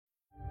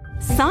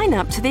Sign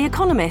up to The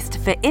Economist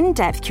for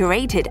in-depth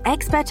curated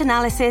expert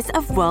analysis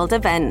of world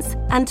events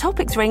and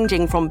topics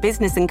ranging from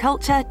business and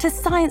culture to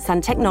science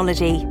and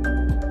technology.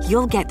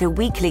 You'll get the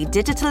weekly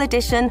digital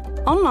edition,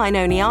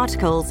 online-only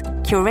articles,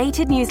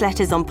 curated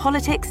newsletters on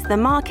politics, the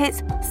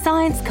markets,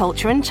 science,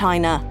 culture and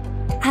China,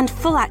 and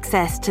full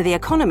access to The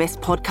Economist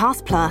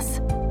Podcast Plus.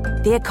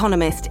 The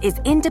Economist is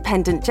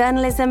independent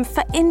journalism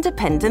for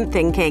independent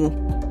thinking.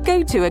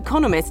 Go to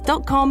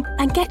economist.com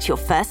and get your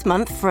first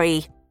month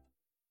free.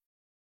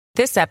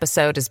 This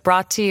episode is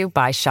brought to you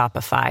by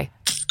Shopify.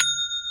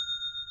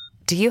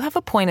 Do you have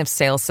a point of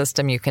sale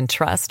system you can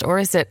trust, or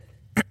is it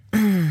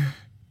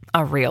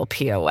a real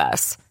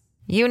POS?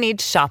 You need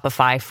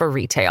Shopify for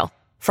retail.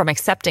 From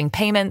accepting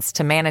payments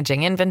to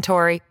managing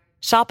inventory,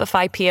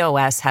 Shopify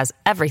POS has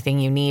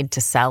everything you need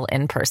to sell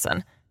in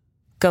person.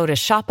 Go to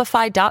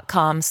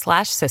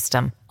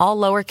shopify.com/system, all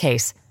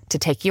lowercase, to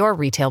take your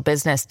retail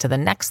business to the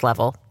next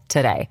level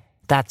today.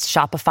 That's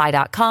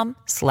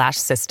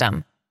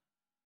shopify.com/system.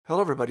 Hello,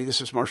 everybody.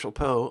 This is Marshall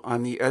Poe.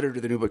 I'm the editor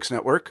of the New Books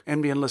Network.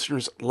 NBN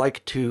listeners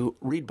like to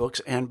read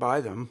books and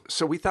buy them.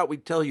 So we thought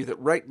we'd tell you that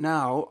right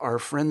now, our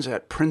friends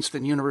at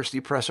Princeton University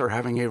Press are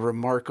having a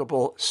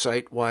remarkable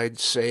site-wide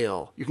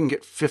sale. You can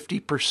get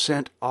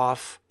 50%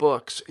 off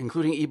books,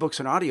 including ebooks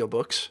and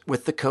audiobooks,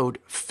 with the code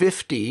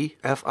 50,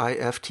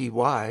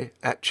 F-I-F-T-Y,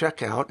 at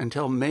checkout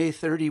until May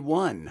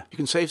 31. You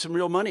can save some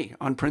real money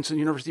on Princeton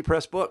University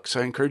Press books.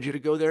 I encourage you to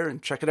go there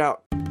and check it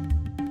out.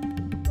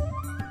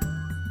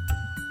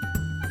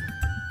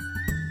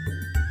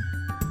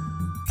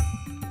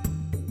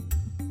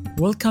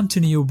 Welcome to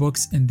New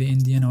Books in the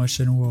Indian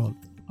Ocean World,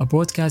 a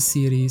podcast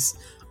series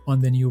on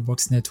the New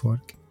Books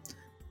Network.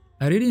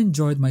 I really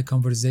enjoyed my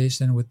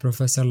conversation with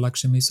Professor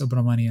Lakshmi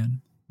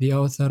Subramanian, the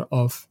author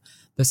of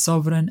The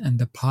Sovereign and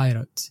the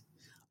Pirate,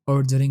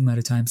 Ordering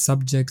Maritime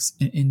Subjects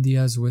in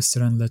India's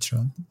Western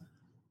Littoral.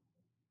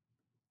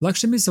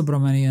 Lakshmi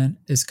Subramanian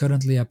is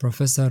currently a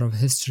professor of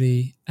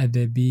history at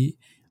the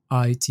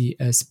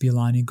BITS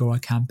Pilani Goa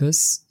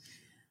campus,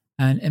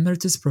 an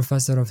emeritus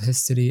professor of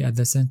history at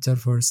the Center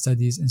for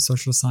Studies in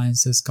Social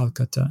Sciences,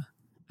 Calcutta,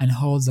 and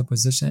holds the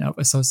position of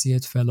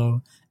Associate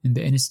Fellow in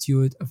the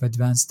Institute of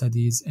Advanced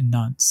Studies in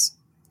Nantes.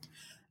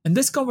 In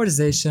this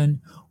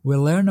conversation,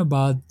 we'll learn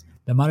about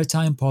the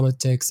maritime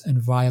politics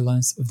and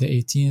violence of the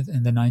 18th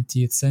and the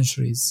 19th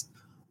centuries,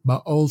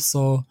 but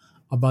also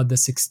about the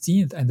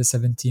 16th and the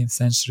 17th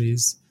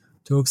centuries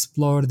to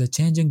explore the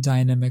changing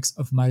dynamics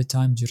of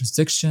maritime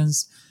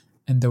jurisdictions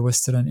in the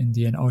Western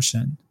Indian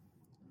Ocean.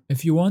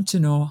 If you want to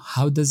know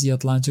how does the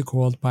Atlantic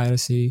world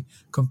piracy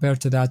compare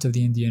to that of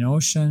the Indian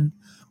Ocean,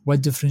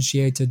 what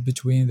differentiated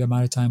between the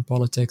maritime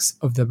politics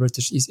of the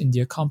British East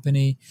India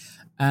Company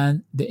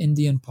and the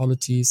Indian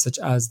polities such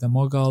as the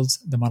Mughals,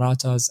 the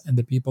Marathas, and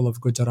the people of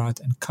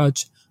Gujarat and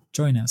Kutch,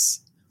 join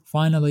us.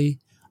 Finally,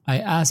 I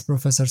asked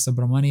Professor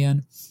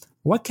Subramanian,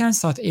 what can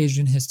South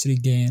Asian history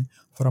gain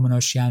from an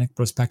oceanic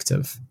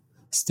perspective?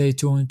 Stay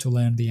tuned to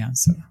learn the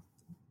answer.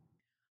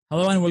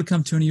 Hello and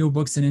welcome to New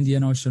Books in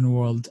Indian Ocean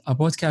World, a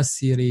podcast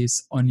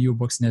series on New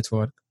Books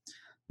Network.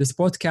 This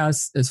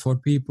podcast is for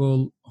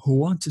people who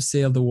want to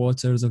sail the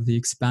waters of the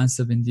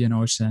expansive Indian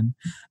Ocean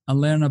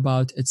and learn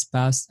about its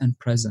past and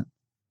present.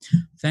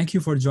 Thank you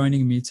for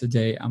joining me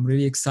today. I'm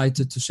really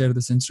excited to share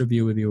this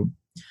interview with you.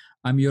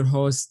 I'm your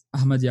host,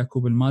 Ahmed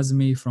Yaqub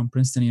Al-Mazmi from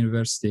Princeton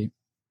University.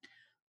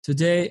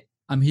 Today,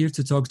 I'm here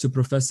to talk to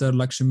Professor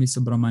Lakshmi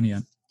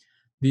Subramanian,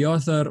 the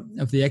author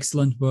of the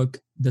excellent book,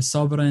 The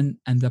Sovereign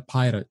and the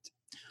Pirate,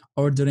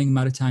 Ordering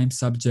Maritime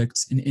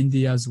Subjects in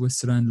India's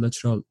Western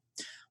Littoral,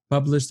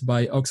 published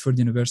by Oxford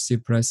University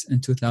Press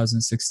in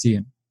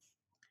 2016.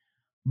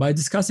 By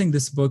discussing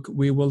this book,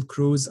 we will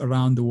cruise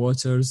around the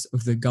waters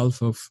of the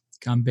Gulf of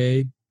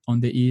Cambay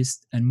on the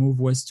east and move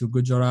west to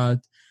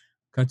Gujarat,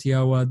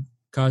 Kathiawar,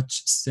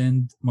 Kutch,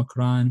 Sindh,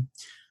 Makran,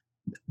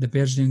 the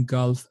Persian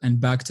Gulf, and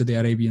back to the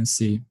Arabian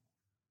Sea.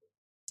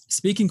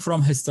 Speaking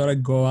from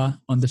historic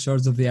Goa on the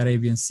shores of the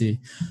Arabian Sea,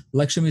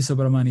 Lakshmi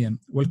Subramanian,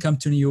 welcome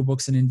to New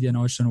Books in Indian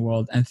Ocean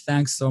World, and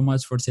thanks so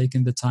much for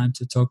taking the time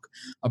to talk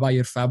about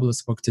your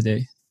fabulous book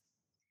today.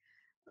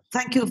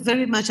 Thank you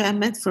very much,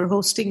 Ahmed, for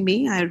hosting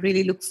me. I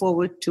really look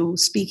forward to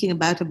speaking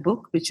about a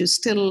book which is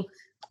still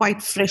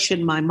quite fresh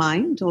in my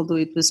mind, although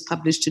it was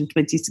published in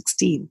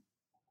 2016.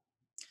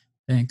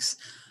 Thanks.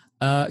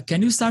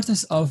 Can you start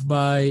us off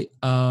by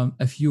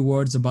a few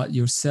words about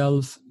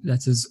yourself?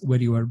 That is, where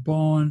you were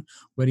born,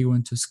 where you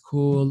went to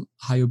school,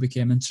 how you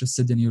became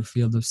interested in your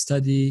field of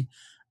study,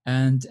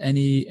 and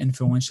any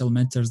influential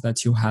mentors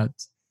that you had.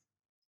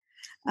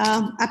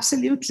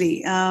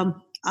 Absolutely. I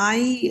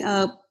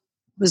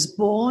was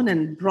born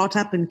and brought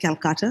up in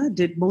Calcutta,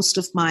 did most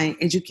of my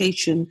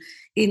education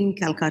in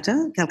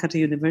Calcutta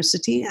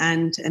University,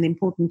 and an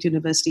important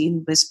university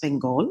in West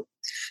Bengal.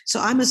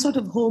 So I'm a sort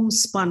of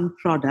homespun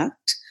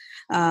product.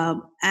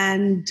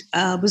 and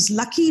was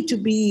lucky to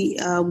be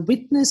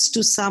witness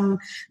to some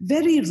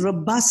very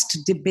robust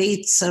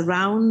debates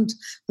around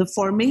the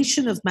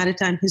formation of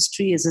maritime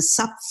history as a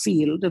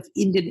subfield of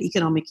Indian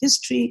economic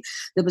history.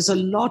 There was a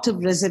lot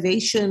of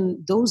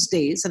reservation those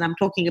days, and I'm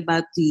talking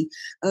about the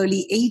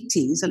early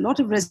 80s, a lot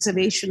of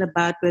reservation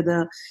about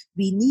whether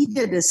we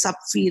needed a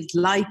subfield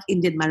like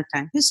Indian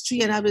maritime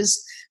history. And I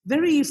was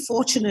very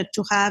fortunate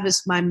to have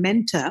as my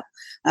mentor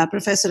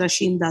Professor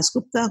Ashim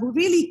Dasgupta, who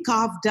really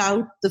carved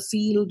out the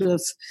field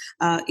of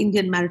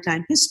Indian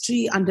maritime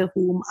history, under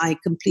whom I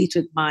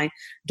completed my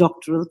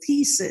doctoral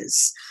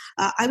thesis.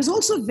 I was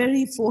also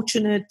very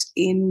fortunate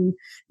in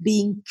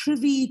being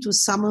privy to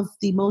some of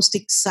the most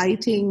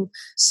exciting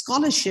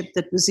scholarship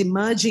that was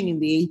emerging in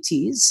the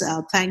 80s,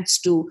 thanks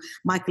to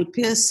Michael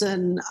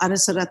Pearson,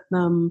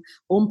 Arasaratnam,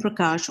 Om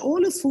Prakash,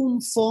 all of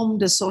whom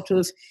formed a sort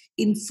of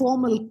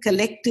informal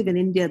collective in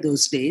India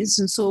those days.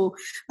 And so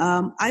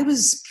I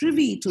was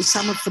privy to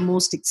some of the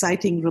most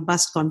exciting,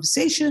 robust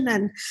conversation.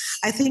 And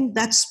I think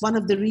that's one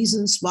of the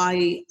reasons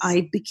why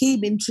I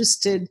became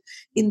interested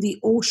in the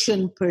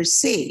ocean per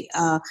se.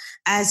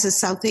 As a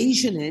South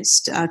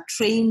Asianist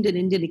trained in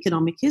Indian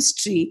economic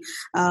history,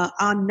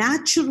 our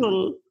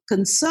natural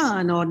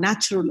concern or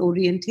natural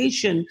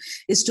orientation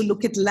is to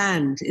look at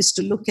land, is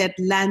to look at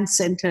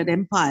land-centered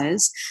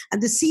empires,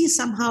 and the sea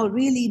somehow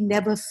really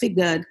never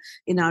figured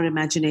in our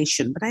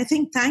imagination. But I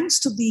think thanks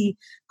to the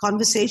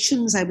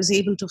conversations I was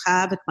able to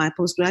have at my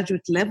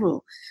postgraduate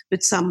level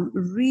with some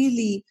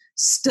really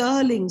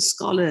sterling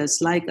scholars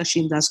like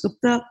Ashim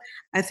Dasgupta,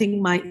 I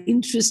think my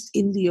interest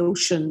in the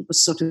ocean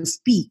was sort of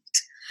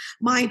peaked.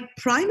 My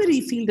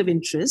primary field of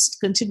interest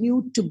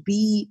continued to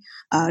be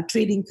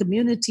trading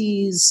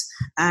communities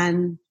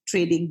and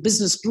trading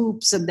business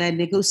groups and their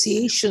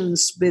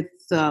negotiations with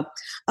a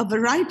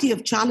variety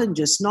of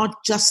challenges,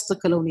 not just the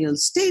colonial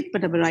state,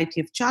 but a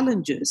variety of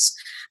challenges.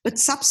 But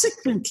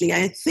subsequently,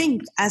 I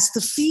think as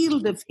the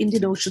field of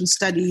Indian Ocean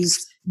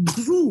Studies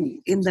grew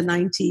in the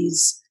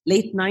 90s,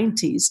 late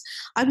 90s,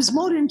 I was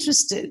more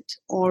interested,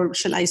 or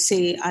shall I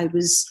say, I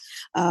was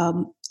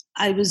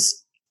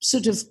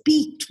sort of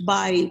piqued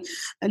by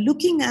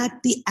looking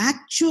at the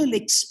actual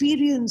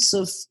experience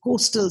of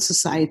coastal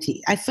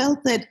society. I felt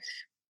that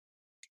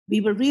we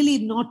were really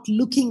not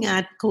looking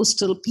at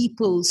coastal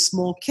peoples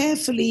more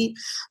carefully,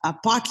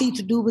 partly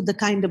to do with the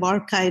kind of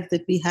archive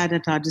that we had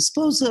at our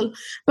disposal,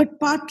 but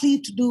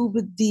partly to do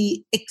with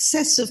the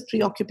excessive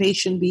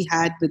preoccupation we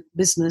had with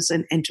business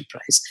and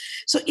enterprise.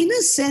 So in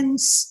a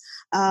sense,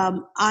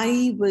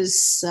 I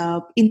was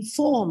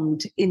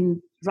informed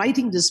in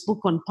writing this book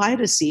on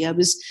piracy. I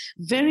was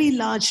very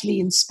largely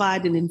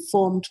inspired and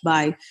informed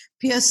by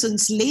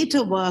Pearson's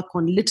later work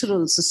on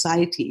littoral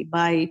society,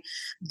 by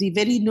the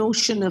very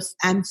notion of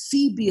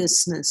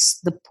amphibiousness,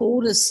 the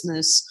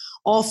porousness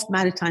of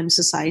maritime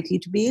society,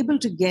 to be able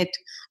to get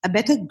a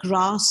better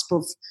grasp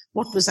of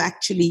what was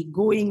actually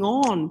going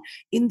on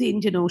in the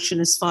Indian Ocean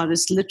as far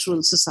as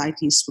littoral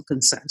societies were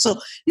concerned. So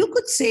you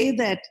could say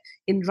that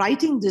in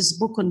writing this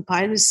book on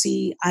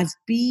piracy, I've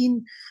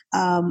been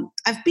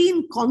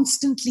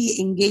constantly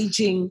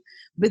engaging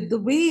with the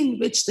way in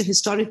which the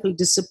historical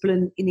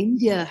discipline in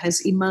India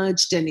has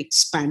emerged and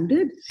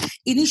expanded.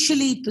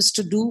 Initially, it was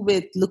to do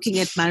with looking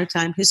at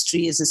maritime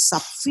history as a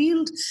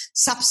subfield.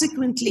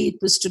 Subsequently, it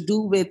was to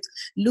do with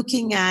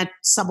looking at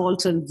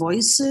subaltern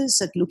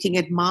voices, at looking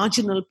at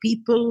marginal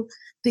people,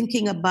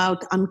 thinking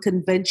about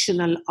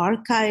unconventional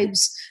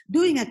archives,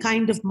 doing a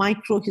kind of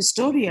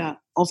microhistoria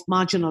of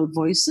marginal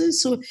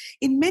voices. So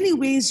in many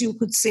ways, you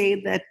could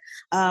say that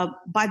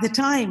by the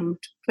time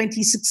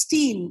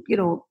 2016,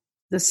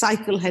 the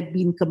cycle had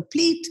been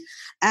complete.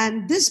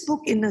 And this book,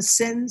 in a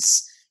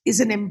sense, is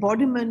an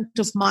embodiment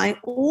of my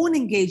own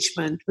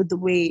engagement with the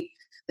way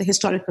the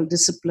historical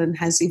discipline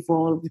has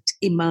evolved,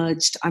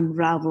 emerged,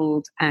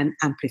 unraveled, and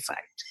amplified.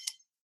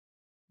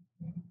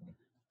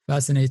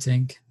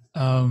 Fascinating.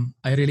 I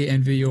really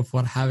envy you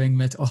for having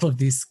met all of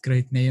these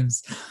great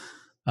names,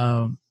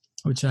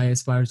 which I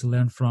aspire to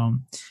learn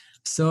from.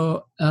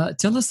 So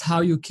tell us how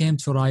you came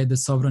to write The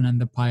Sovereign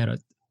and the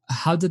Pirate.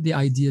 How did the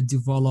idea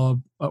develop?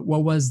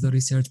 What was the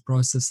research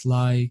process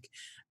like?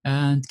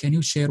 And can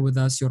you share with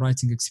us your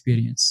writing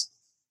experience?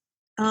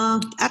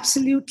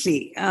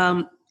 Absolutely.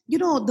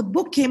 The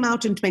book came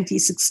out in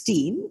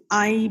 2016.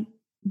 I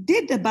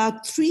did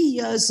about 3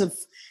 years of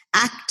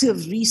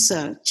active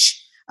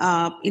research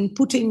in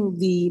putting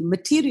the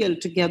material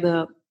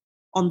together,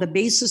 on the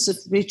basis of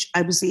which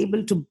I was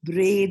able to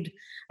braid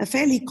a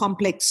fairly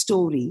complex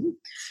story.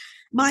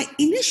 My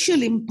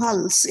initial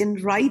impulse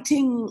in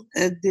writing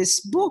this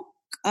book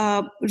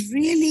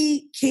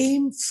really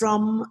came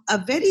from a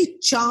very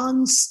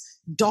chance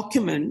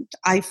document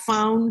I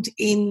found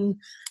in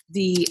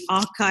the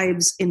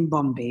archives in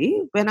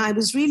Bombay when I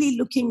was really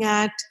looking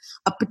at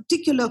a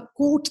particular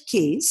court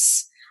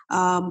case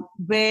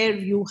where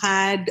you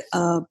had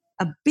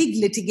a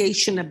big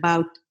litigation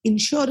about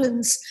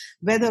insurance,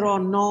 whether or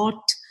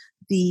not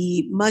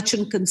the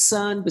merchant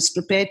concerned was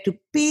prepared to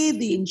pay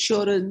the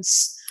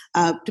insurance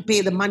to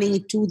pay the money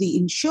to the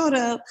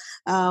insurer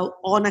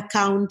on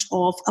account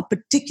of a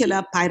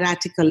particular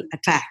piratical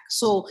attack.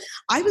 So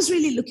I was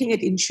really looking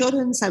at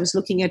insurance, I was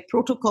looking at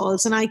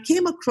protocols, and I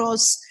came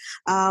across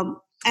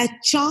a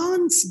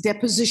chance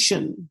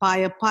deposition by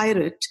a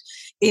pirate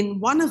in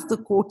one of the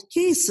court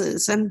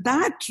cases. And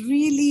that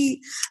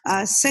really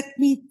set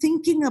me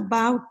thinking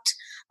about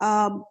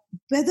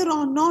whether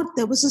or not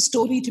there was a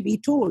story to be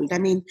told. I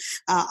mean,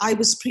 I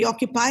was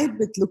preoccupied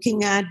with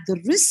looking at the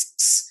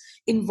risks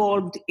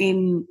involved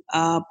in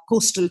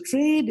coastal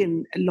trade,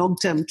 in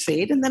long-term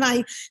trade. And then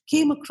I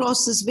came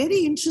across this very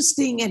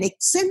interesting and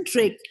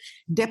eccentric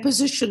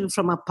deposition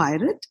from a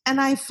pirate.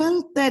 And I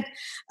felt that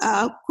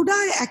could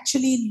I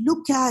actually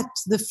look at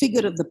the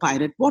figure of the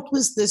pirate? What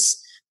was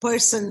this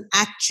person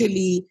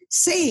actually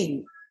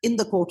saying in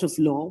the court of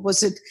law?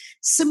 Was it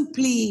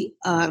simply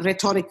a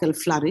rhetorical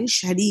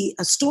flourish? Had he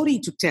a story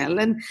to tell?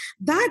 And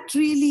that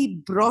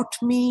really brought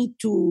me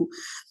to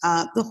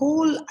the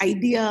whole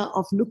idea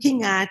of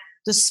looking at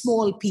the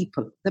small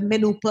people, the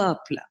menu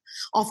peuple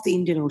of the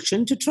Indian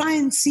Ocean, to try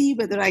and see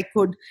whether I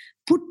could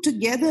put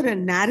together a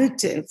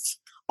narrative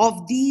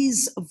of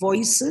these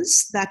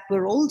voices that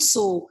were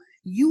also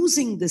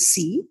using the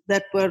sea,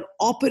 that were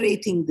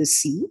operating the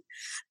sea,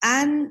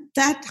 and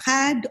that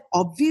had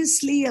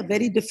obviously a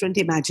very different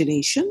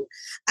imagination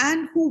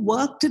and who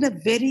worked in a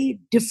very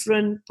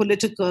different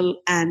political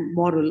and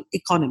moral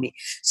economy.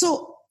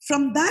 So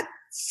from that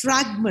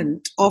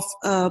fragment of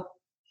a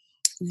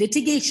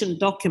litigation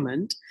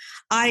document,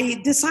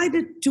 I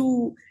decided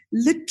to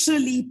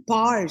literally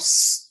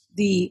parse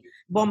the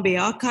Bombay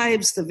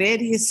Archives, the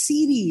various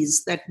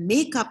series that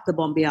make up the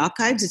Bombay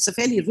Archives. It's a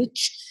fairly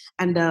rich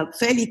and a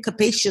fairly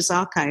capacious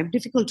archive,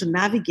 difficult to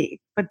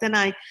navigate. But then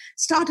I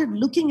started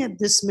looking at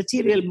this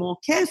material more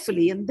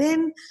carefully, and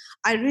then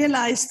I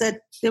realized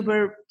that there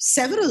were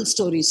several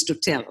stories to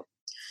tell.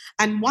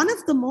 And one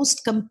of the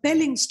most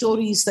compelling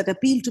stories that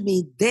appealed to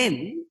me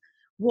then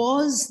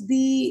was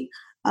the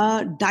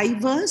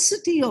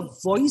diversity of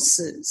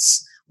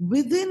voices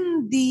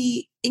within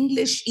the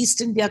English East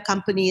India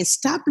Company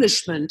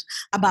establishment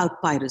about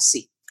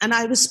piracy. And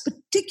I was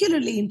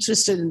particularly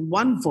interested in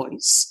one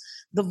voice,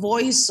 the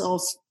voice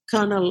of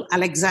Colonel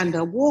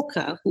Alexander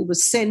Walker, who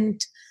was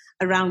sent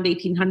around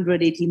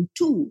 1800,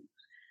 1802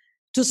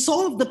 to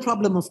solve the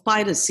problem of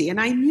piracy.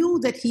 And I knew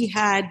that he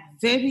had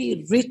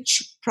very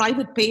rich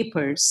private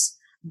papers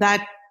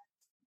that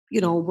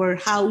were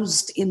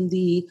housed in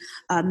the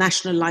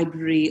National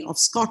Library of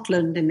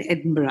Scotland in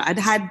Edinburgh. I'd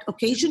had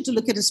occasion to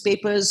look at his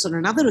papers on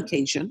another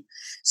occasion.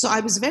 So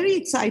I was very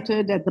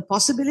excited at the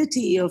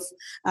possibility of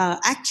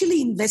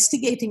actually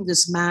investigating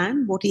this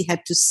man, what he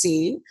had to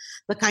say,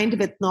 the kind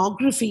of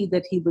ethnography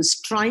that he was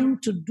trying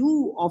to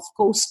do of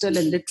coastal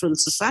and littoral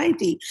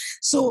society.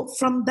 So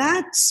from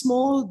that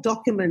small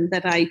document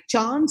that I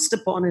chanced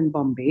upon in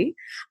Bombay,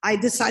 I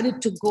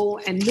decided to go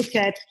and look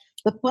at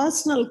the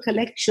personal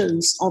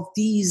collections of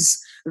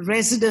these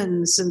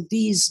residents and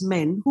these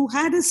men who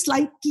had a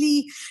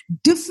slightly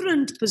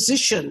different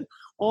position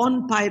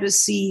on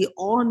piracy,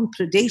 on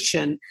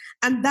predation.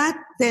 And that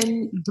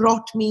then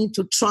brought me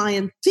to try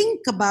and think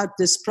about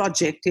this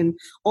project in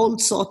all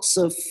sorts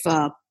of,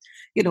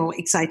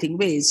 exciting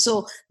ways.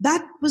 So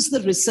that was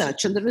the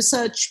research. And the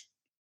research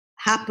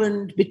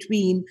happened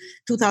between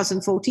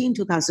 2014,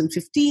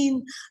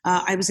 2015.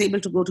 I was able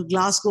to go to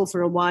Glasgow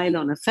for a while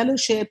on a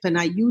fellowship, and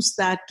I used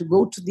that to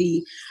go to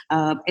the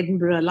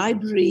Edinburgh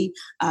Library,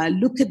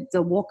 look at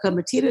the Walker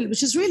material,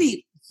 which is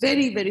really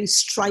very, very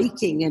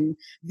striking and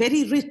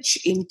very rich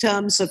in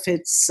terms of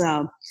its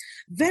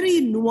very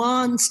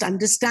nuanced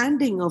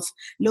understanding of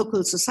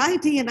local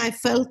society. And I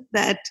felt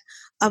that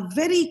a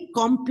very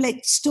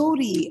complex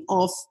story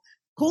of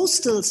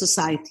coastal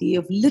society,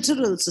 of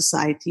littoral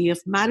society, of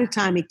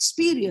maritime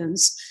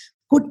experience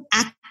could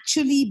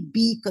actually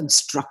be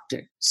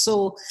constructed.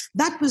 So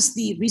that was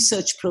the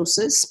research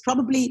process.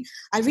 Probably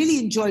I really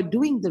enjoyed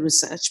doing the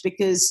research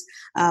because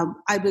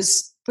I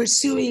was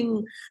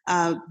pursuing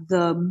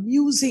the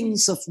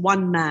musings of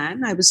one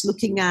man. I was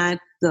looking at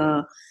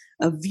the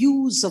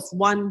views of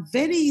one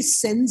very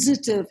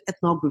sensitive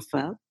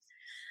ethnographer.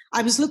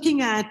 I was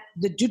looking at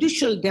the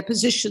judicial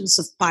depositions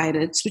of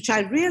pirates, which I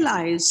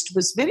realized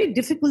was very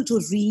difficult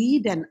to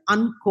read and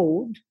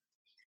uncode.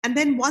 And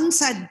then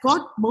once I'd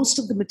got most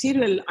of the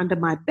material under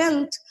my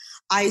belt,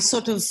 I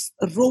sort of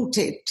wrote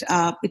it.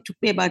 It took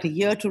me about a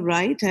year to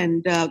write,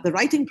 and the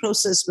writing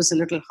process was a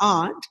little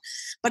hard.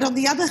 But on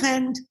the other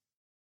hand,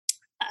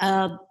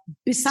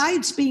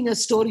 besides being a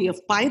story of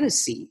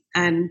piracy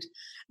and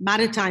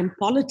maritime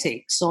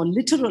politics or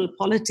littoral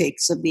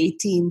politics of the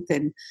 18th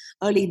and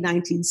early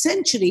 19th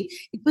century,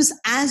 it was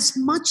as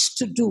much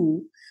to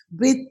do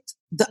with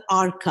the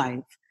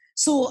archive.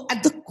 So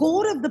at the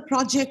core of the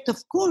project, of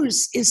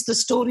course, is the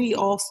story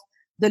of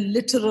the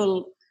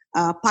littoral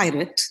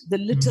pirate, the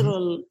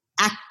littoral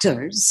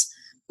actors.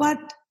 But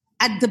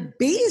at the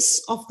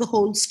base of the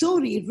whole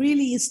story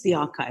really is the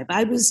archive.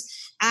 I was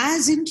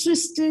as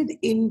interested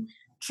in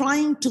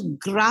trying to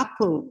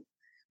grapple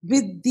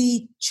with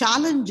the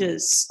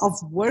challenges of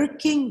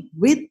working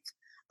with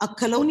a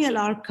colonial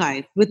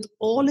archive with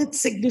all its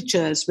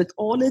signatures, with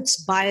all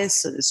its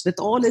biases, with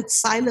all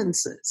its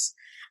silences.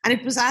 And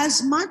it was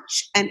as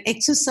much an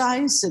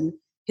exercise in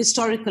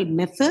historical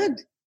method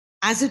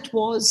as it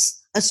was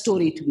a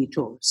story to be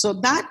told. So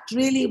that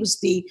really was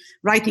the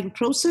writing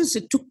process.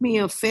 It took me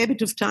a fair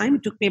bit of time.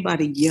 It took me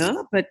about a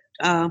year, but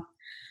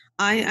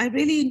I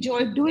really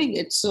enjoyed doing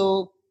it.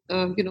 So,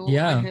 I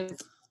have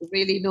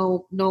really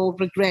no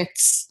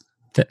regrets.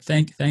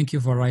 Thank you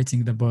for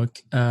writing the book.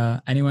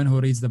 Anyone who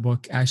reads the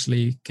book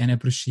actually can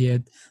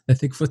appreciate the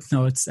thick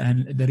footnotes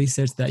and the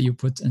research that you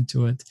put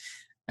into it.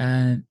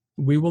 And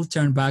we will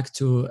turn back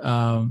to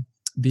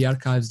the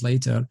archives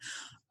later.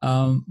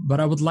 But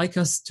I would like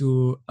us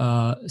to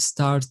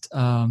start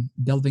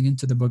delving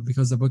into the book,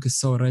 because the book is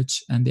so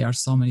rich and there are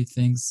so many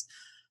things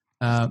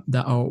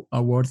that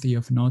are worthy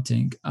of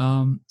noting.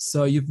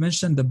 So you've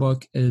mentioned the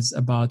book is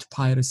about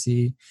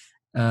piracy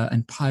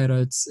and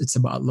pirates. It's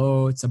about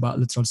law, it's about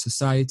literal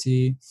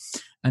society,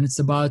 and it's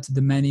about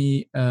the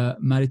many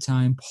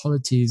maritime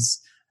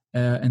polities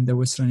in the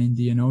Western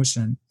Indian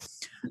Ocean.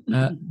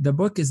 The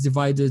book is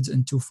divided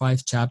into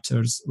 5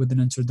 chapters with an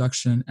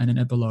introduction and an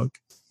epilogue.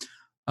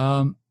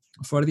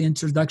 For the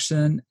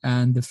introduction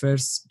and the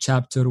first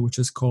chapter, which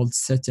is called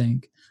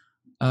Setting,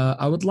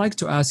 I would like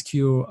to ask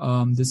you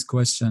this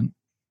question.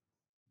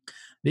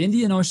 The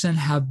Indian Ocean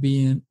have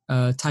been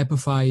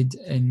typified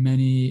in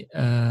many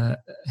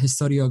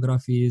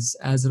historiographies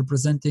as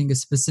representing a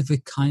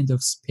specific kind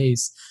of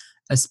space,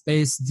 a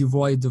space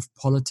devoid of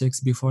politics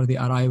before the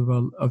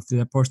arrival of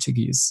the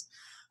Portuguese.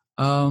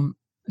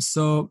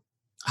 So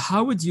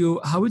how would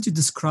you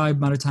describe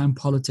maritime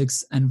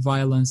politics and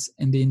violence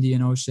in the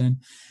Indian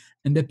Ocean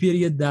in the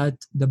period that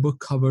the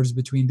book covers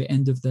between the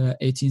end of the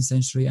 18th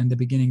century and the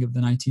beginning of the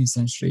 19th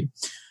century,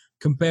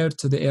 compared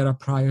to the era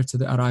prior to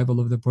the arrival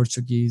of the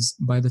Portuguese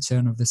by the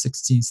turn of the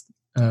 16th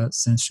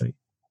century?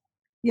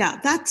 Yeah,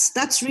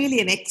 that's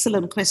really an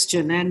excellent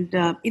question. And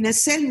in a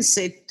sense,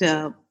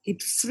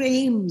 it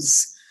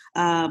frames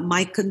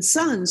my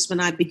concerns when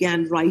I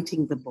began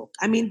writing the book.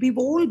 I mean, we've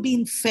all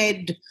been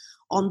fed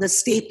on the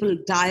staple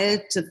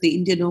diet of the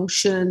Indian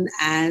Ocean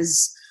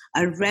as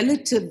a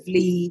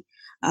relatively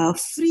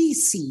free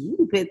sea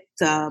with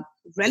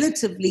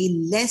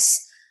relatively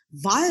less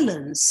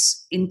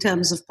violence in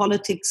terms of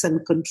politics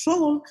and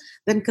control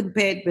than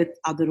compared with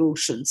other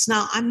oceans.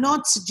 Now, I'm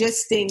not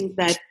suggesting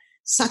that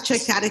such a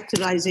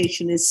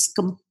characterization is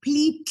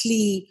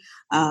completely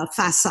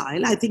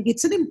facile. I think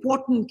it's an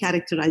important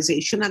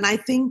characterization, and I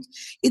think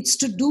it's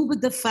to do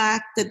with the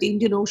fact that the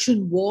Indian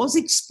Ocean was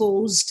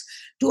exposed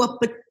to a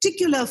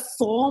particular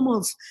form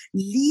of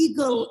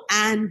legal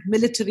and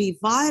military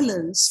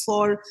violence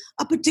for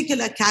a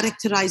particular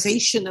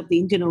characterization of the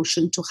Indian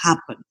Ocean to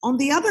happen. On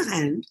the other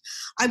hand,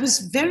 I was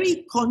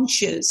very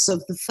conscious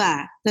of the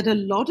fact that a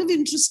lot of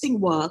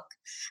interesting work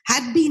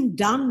had been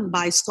done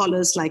by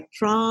scholars like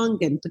Trang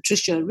and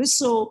Patricia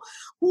Risso,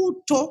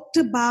 who talked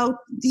about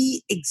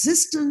the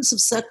existence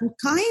of certain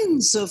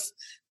kinds of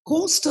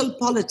coastal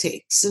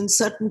politics and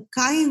certain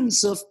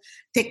kinds of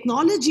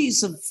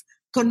technologies of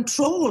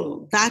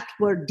control that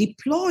were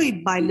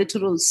deployed by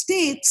littoral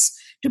states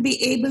to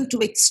be able to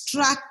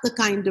extract the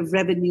kind of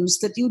revenues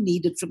that you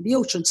needed from the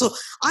ocean. So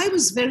I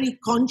was very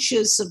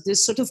conscious of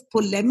this sort of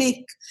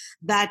polemic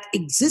that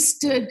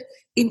existed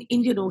in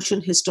Indian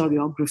Ocean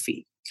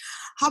historiography.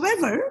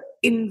 However,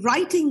 in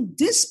writing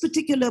this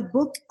particular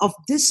book of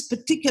this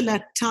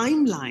particular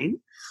timeline,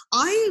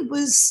 I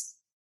was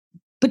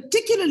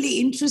particularly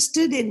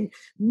interested in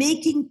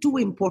making 2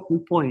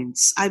 important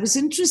points. I was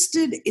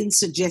interested in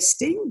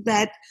suggesting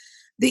that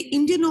the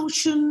Indian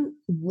Ocean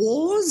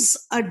was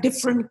a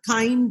different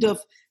kind of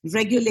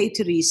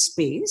regulatory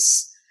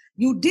space.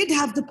 You did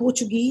have the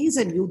Portuguese,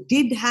 and you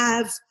did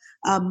have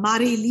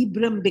Mare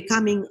Liberum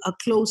becoming a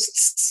closed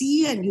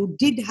sea, and you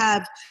did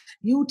have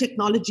new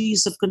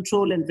technologies of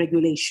control and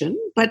regulation.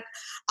 But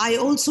I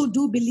also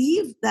do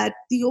believe that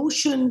the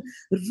ocean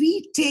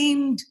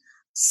retained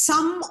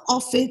some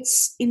of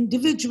its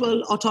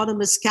individual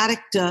autonomous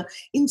character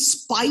in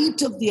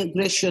spite of the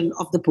aggression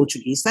of the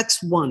Portuguese.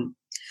 That's one.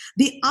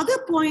 The other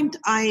point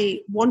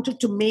I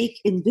wanted to make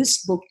in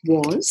this book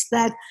was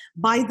that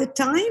by the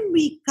time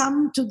we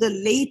come to the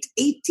late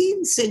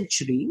 18th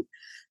century,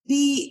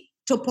 the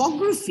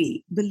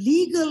topography, the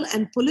legal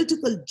and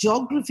political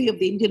geography of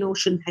the Indian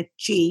Ocean had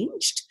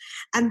changed,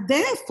 and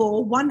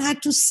therefore one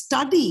had to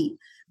study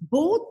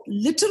both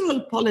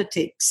littoral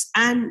politics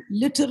and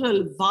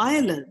littoral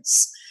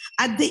violence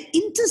at the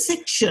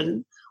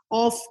intersection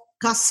of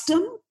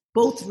custom,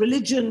 both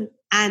religion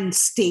and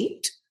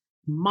state,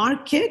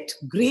 market,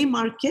 grey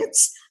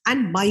markets,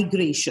 and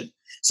migration.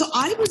 So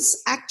I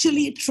was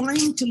actually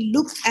trying to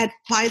look at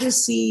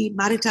piracy,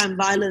 maritime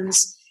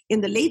violence in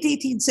the late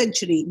 18th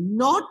century,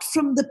 not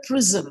from the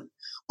prism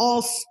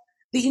of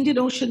the Indian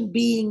Ocean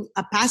being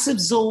a passive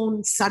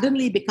zone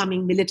suddenly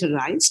becoming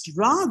militarized,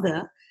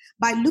 rather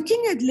by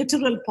looking at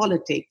littoral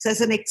politics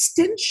as an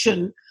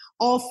extension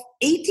of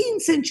 18th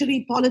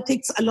century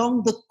politics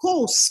along the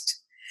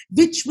coast,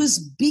 which was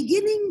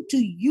beginning to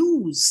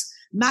use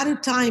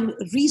maritime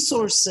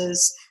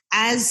resources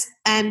as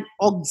an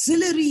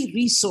auxiliary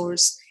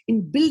resource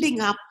in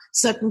building up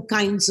certain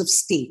kinds of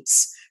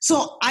states.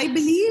 So I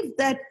believe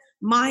that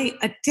my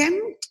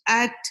attempt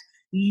at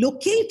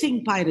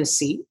locating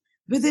piracy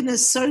within a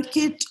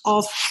circuit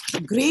of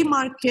grey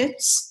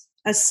markets,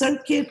 a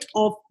circuit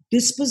of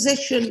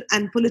dispossession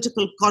and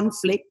political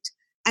conflict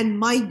and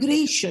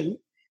migration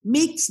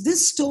makes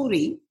this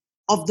story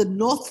of the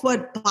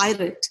northward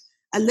pirate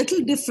a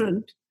little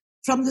different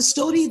from the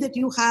story that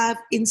you have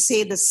in,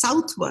 say, the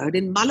southward,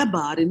 in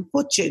Malabar, in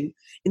Cochin,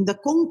 in the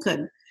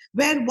Konkan,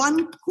 where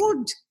one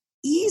could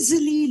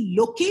easily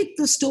locate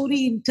the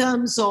story in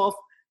terms of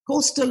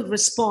coastal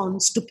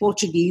response to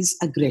Portuguese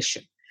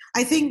aggression.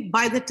 I think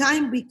by the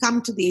time we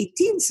come to the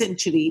 18th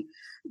century,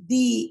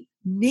 the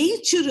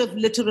nature of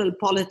littoral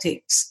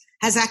politics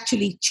has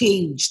actually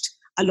changed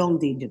along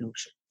the Indian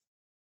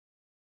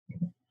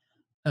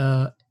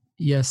Ocean.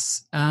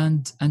 Yes,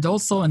 and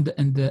also in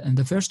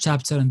the first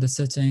chapter in the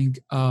setting,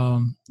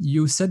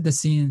 you set the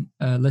scene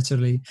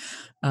literally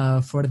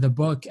for the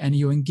book, and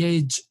you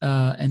engage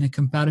in a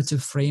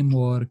comparative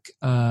framework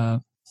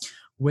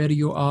where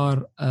you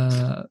are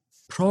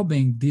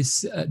probing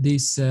these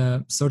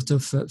sort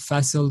of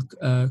facile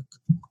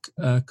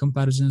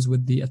comparisons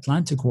with the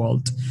Atlantic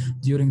world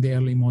during the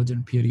early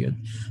modern period.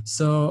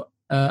 So,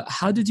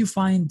 how did you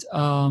find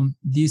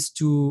these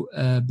two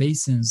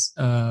basins?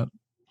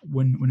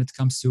 When it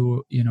comes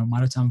to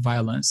maritime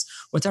violence,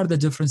 what are the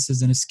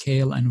differences in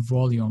scale and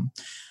volume,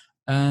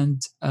 and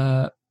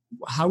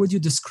how would you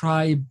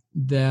describe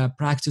the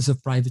practice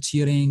of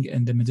privateering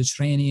in the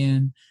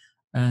Mediterranean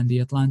and the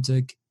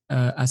Atlantic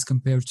as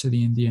compared to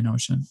the Indian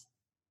Ocean?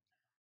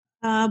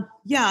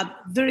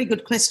 Very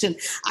good question.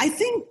 I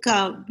think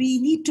we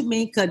need to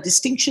make a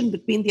distinction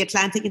between the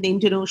Atlantic and the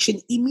Indian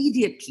Ocean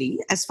immediately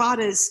as far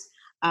as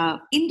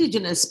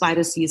indigenous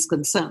piracy is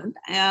concerned.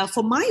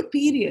 For my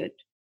period,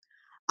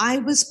 I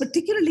was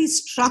particularly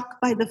struck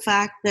by the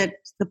fact that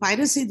the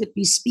piracy that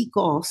we speak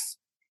of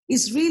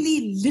is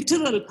really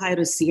littoral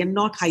piracy and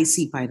not high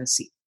sea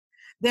piracy.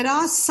 There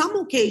are some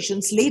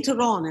occasions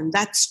later on, and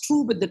that's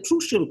true with the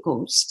Trucial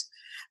Coast,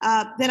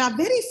 there are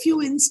very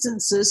few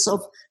instances of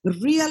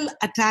real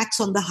attacks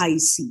on the high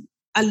sea.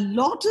 A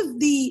lot of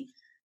the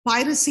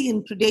piracy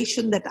and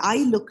predation that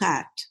I look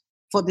at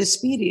for this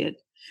period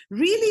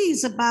really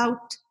is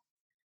about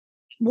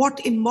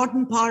what in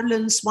modern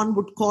parlance one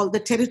would call the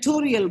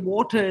territorial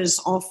waters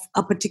of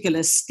a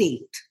particular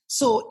state.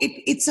 So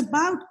it's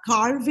about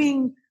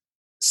carving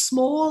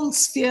small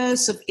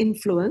spheres of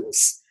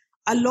influence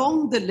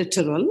along the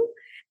littoral,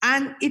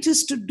 and it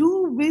is to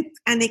do with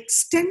an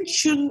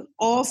extension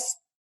of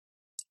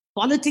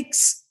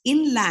politics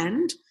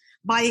inland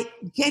by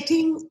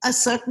getting a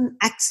certain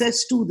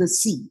access to the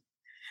sea.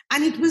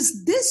 And it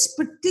was this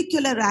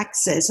particular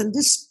access and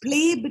this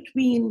play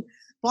between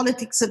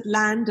politics at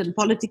land and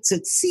politics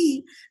at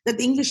sea that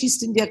the English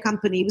East India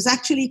Company was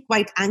actually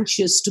quite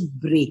anxious to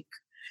break.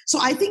 So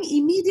I think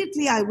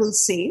immediately I will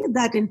say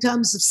that in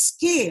terms of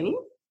scale,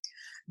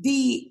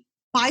 the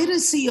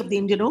piracy of the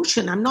Indian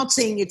Ocean, I'm not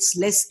saying it's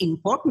less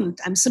important.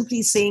 I'm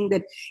simply saying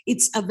that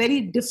it's a very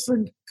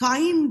different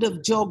kind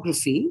of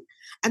geography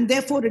and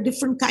therefore a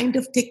different kind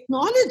of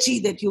technology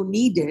that you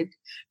needed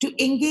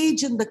to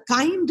engage in the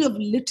kind of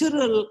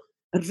littoral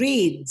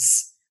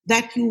raids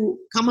that you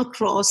come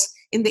across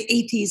in the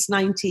 80s,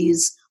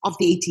 90s of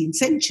the 18th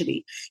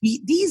century.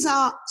 These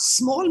are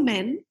small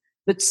men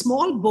with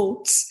small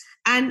boats,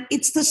 and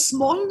it's the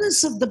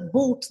smallness of the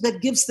boat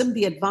that gives them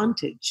the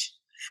advantage.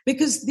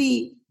 Because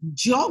the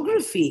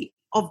geography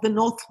of the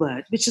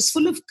northward, which is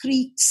full of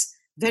creeks,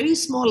 very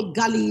small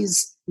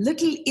gullies,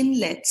 little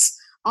inlets,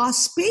 are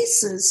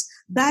spaces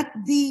that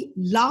the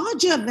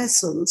larger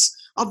vessels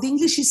of the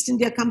English East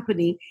India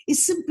Company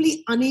is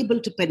simply unable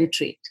to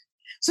penetrate.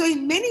 So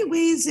in many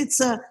ways, it's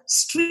a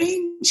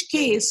strange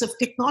case of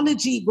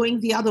technology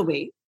going the other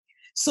way.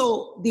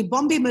 So the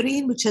Bombay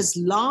Marine, which has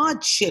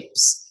large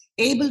ships,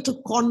 able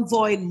to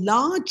convoy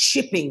large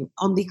shipping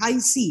on the high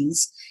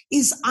seas,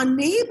 is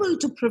unable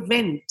to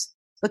prevent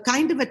the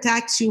kind of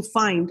attacks you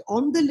find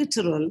on the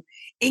littoral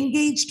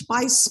engaged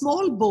by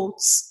small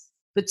boats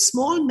with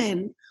small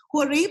men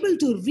who are able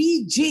to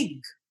rejig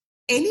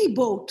any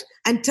boat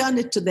and turn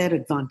it to their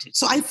advantage.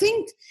 So I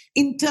think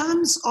in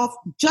terms of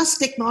just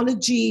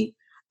technology,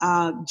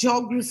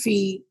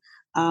 geography,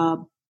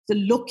 the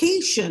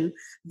location,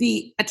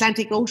 the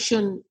Atlantic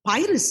Ocean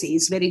piracy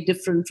is very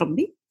different from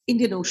the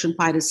Indian Ocean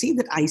piracy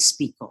that I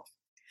speak of.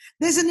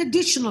 There's an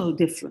additional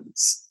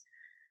difference.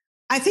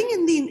 I think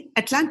in the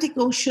Atlantic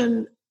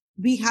Ocean,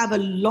 we have a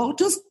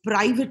lot of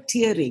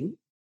privateering,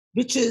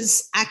 which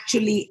is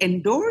actually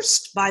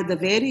endorsed by the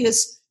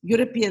various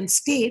European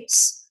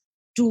states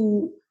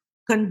to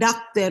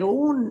conduct their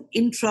own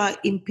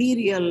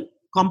intra-imperial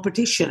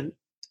competition.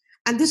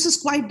 And this is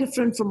quite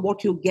different from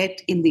what you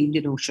get in the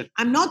Indian Ocean.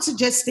 I'm not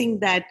suggesting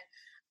that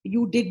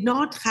you did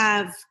not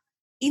have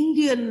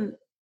Indian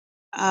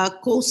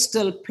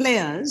coastal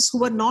players who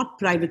were not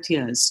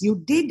privateers. You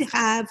did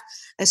have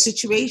a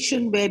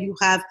situation where you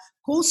have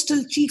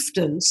coastal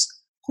chieftains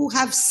who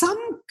have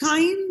some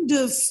kind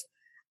of,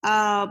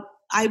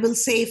 I will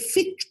say,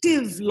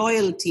 fictive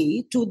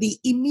loyalty to the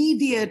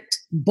immediate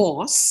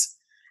boss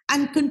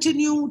and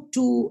continue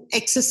to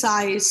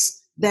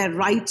exercise their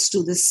rights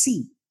to the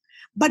sea.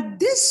 But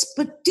this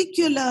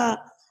particular,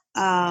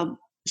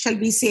 shall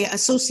we say,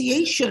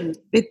 association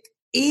with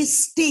a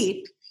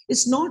state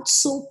is not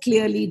so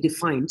clearly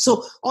defined.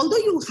 So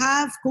although you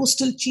have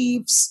coastal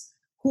chiefs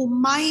who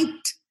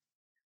might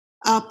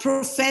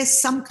profess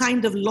some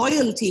kind of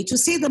loyalty to,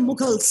 say, the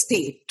Mughal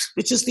state,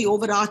 which is the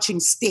overarching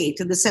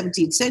state in the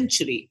 17th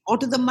century, or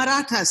to the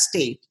Maratha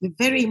state,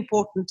 very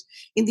important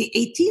in the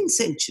 18th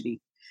century,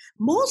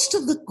 most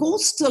of the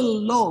coastal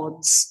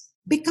lords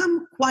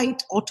become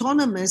quite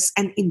autonomous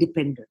and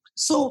independent.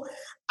 So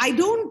I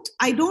don't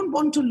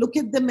want to look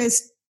at them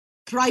as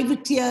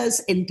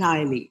privateers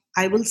entirely.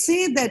 I will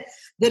say that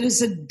there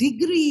is a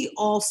degree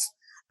of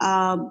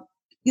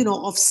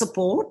of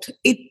support.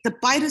 The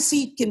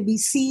piracy can be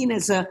seen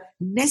as a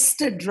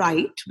nested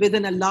right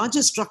within a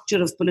larger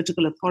structure of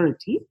political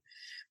authority.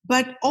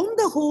 But on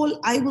the whole,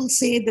 I will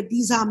say that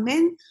these are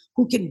men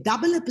who can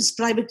double up as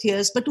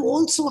privateers, but who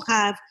also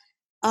have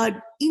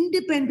an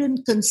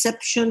independent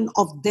conception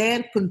of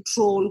their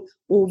control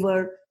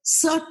over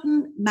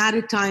certain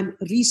maritime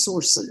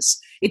resources.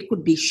 It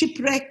could be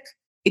shipwreck,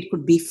 it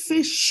could be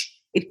fish,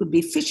 it could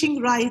be fishing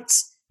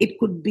rights, it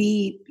could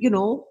be,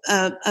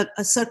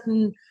 a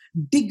certain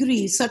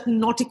degree, certain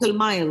nautical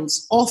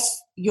miles off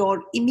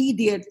your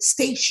immediate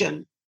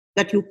station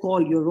that you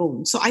call your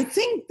own. So I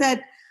think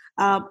that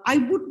I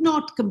would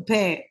not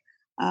compare,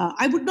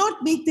 I would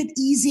not make that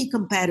easy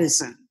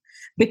comparison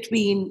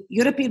between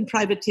European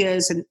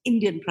privateers and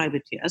Indian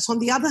privateers. On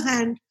the other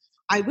hand,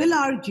 I will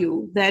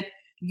argue that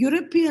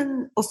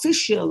European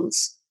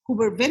officials who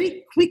were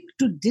very quick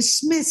to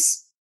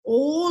dismiss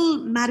all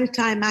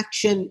maritime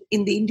action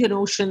in the Indian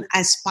Ocean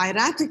as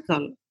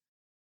piratical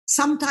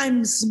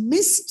sometimes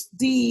missed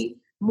the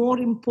more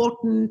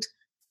important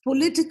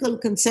political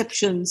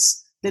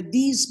conceptions that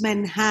these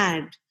men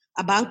had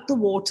about the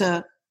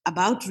water,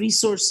 about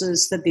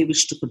resources that they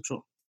wish to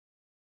control.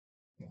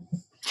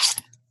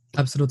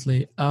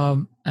 Absolutely.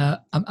 I'm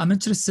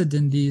interested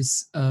in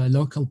these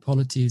local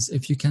polities,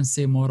 if you can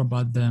say more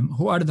about them.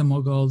 Who are the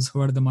Mughals?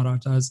 Who are the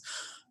Marathas?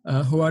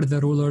 Who are the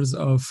rulers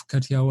of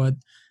Kathiawar?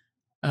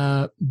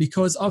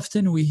 Because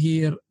often we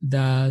hear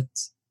that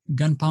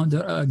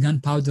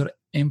gunpowder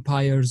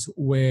empires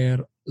were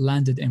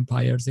landed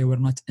empires. They were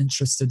not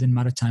interested in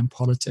maritime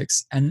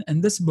politics. And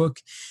in this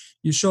book,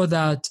 you show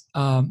that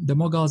the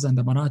Mughals and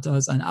the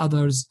Marathas and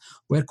others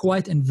were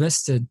quite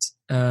invested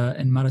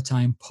in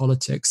maritime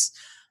politics.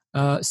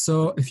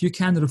 So if you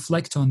can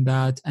reflect on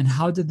that, and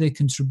how did they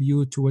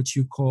contribute to what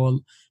you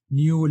call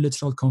new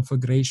littoral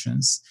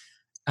configurations?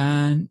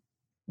 And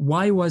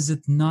why was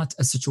it not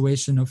a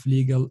situation of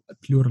legal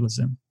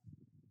pluralism?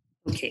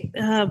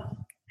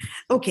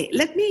 Okay,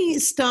 let me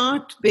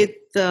start with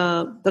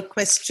the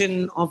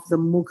question of the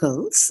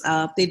Mughals.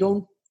 They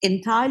don't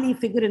entirely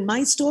figure in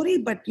my story,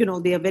 but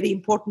they are very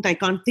important. I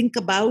can't think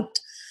about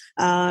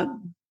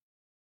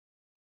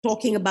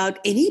talking about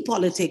any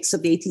politics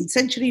of the 18th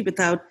century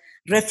without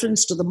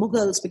reference to the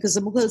Mughals, because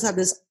the Mughals are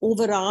this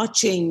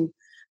overarching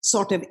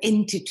sort of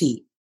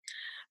entity.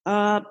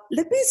 Let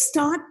me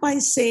start by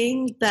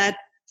saying that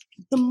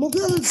the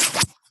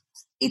Mughals,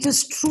 it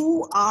is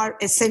true, are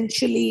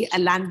essentially a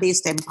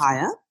land-based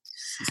empire,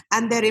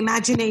 and their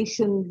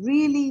imagination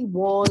really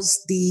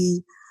was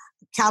the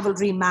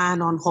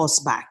cavalryman on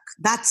horseback.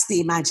 That's the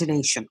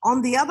imagination.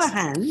 On the other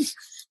hand,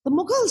 the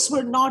Mughals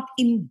were not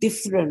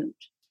indifferent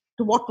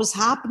to what was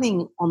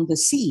happening on the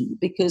sea,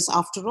 because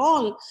after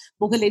all,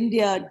 Mughal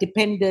India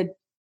depended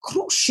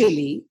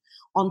crucially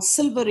on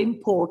silver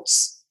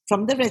imports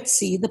from the Red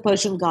Sea, the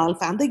Persian Gulf,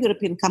 and the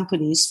European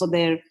companies for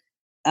their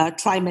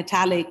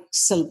trimetallic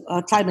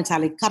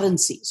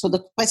currency. So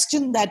the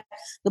question that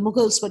the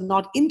Mughals were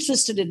not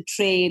interested in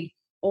trade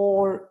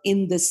or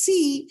in the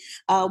sea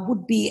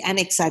would be an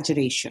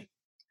exaggeration.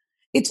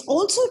 It's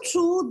also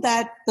true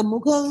that the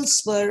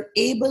Mughals were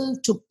able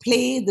to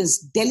play this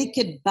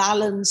delicate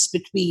balance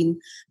between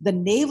the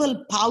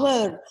naval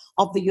power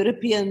of the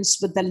Europeans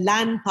with the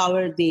land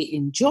power they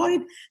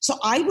enjoyed. So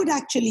I would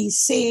actually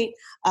say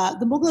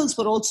the Mughals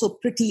were also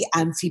pretty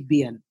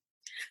amphibian.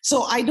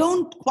 So I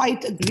don't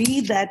quite agree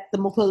that the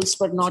Mughals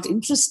were not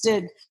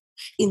interested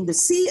in the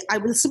sea. I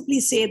will simply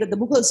say that the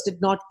Mughals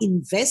did not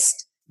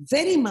invest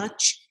very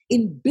much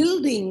in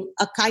building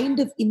a kind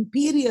of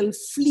imperial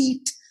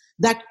fleet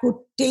that could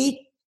take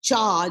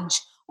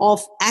charge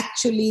of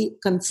actually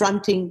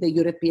confronting the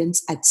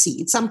Europeans at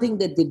sea. It's something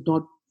that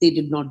they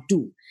did not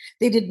do.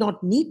 They did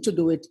not need to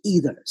do it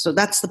either. So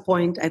that's the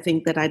point I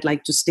think that I'd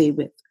like to stay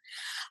with.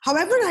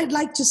 However, I'd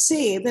like to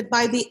say that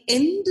by the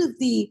end of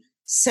the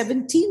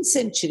 17th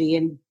century,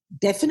 and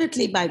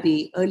definitely by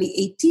the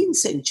early 18th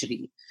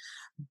century,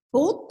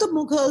 both the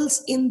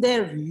Mughals in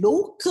their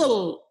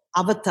local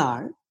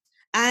avatar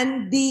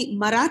and the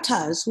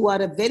Marathas, who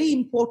are a very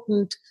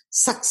important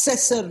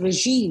successor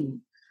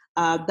regime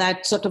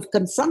that sort of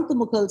confront the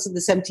Mughals in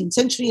the 17th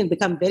century and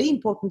become very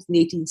important in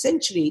the 18th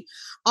century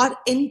are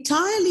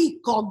entirely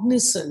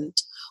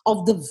cognizant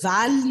of the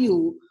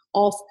value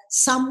of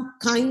some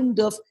kind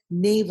of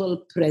naval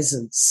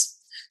presence.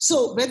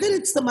 So whether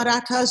it's the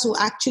Marathas who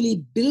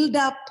actually build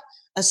up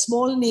a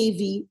small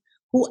navy,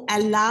 who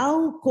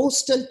allow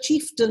coastal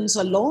chieftains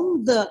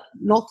along the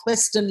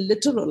northwestern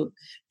littoral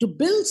to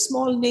build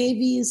small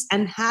navies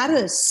and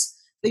harass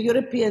the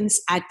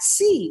Europeans at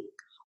sea,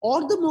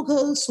 or the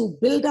Mughals who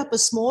build up a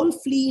small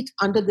fleet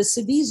under the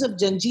Siddis of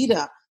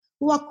Janjira,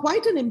 who are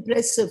quite an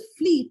impressive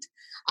fleet,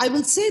 I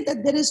will say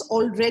that there is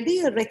already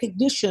a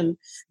recognition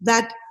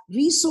that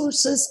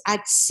resources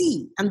at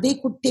sea, and they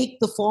could take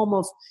the form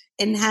of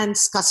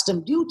enhanced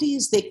custom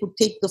duties, they could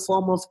take the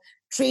form of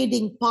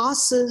trading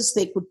passes,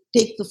 they could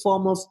take the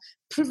form of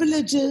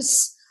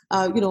privileges,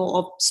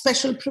 of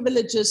special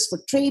privileges for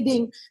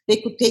trading, they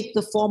could take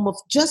the form of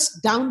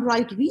just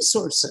downright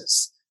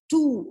resources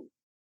to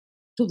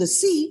the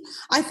sea,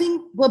 I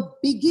think were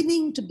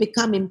beginning to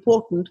become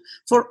important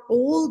for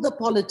all the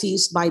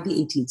polities by the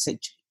 18th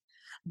century.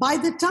 By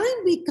the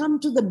time we come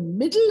to the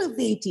middle of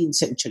the 18th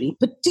century,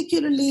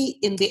 particularly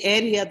in the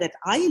area that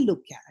I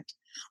look at,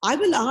 I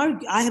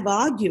have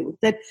argued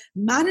that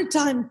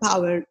maritime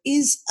power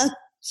is a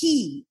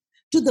key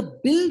to the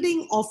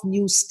building of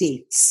new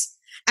states.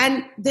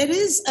 And there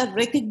is a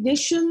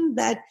recognition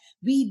that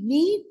we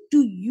need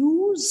to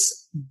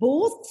use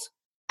both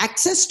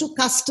access to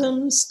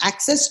customs,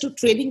 access to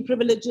trading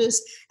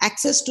privileges,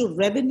 access to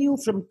revenue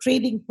from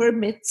trading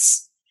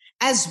permits,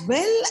 as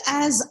well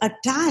as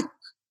attack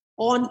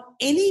on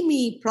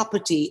enemy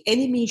property,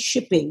 enemy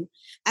shipping,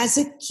 as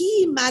a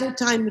key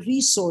maritime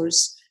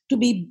resource to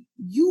be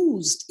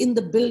used in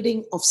the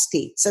building of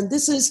states. And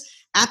this is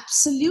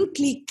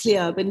absolutely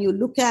clear when you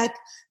look at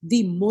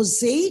the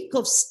mosaic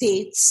of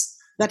states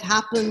that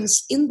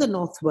happens in the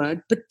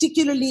northward,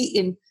 particularly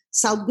in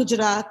South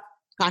Gujarat,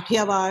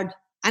 Kathiawar,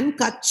 and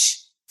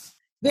Kutch,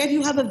 where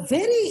you have a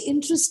very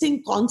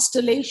interesting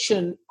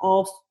constellation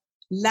of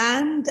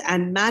land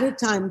and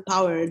maritime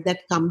power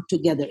that come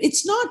together.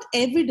 It's not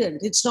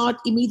evident, it's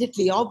not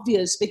immediately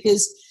obvious,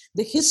 because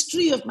the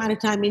history of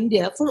maritime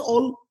India, for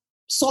all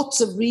sorts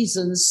of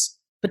reasons,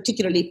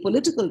 particularly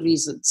political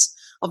reasons,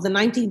 of the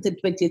 19th and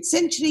 20th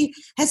century,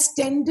 has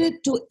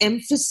tended to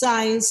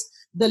emphasize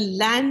the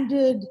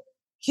landed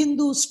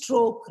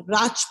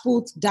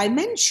Hindu/Rajput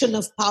dimension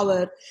of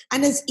power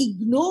and has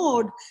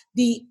ignored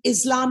the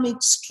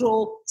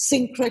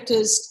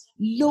Islamic/syncretist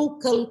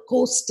local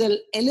coastal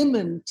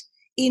element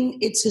in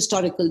its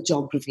historical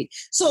geography.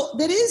 So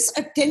there is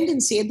a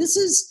tendency, and this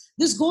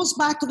goes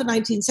back to the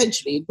 19th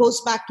century. It goes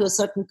back to a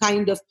certain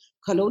kind of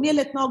colonial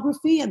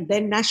ethnography and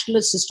then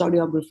nationalist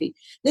historiography.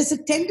 There's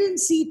a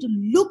tendency to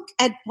look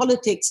at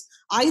politics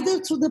either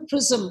through the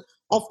prism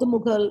of the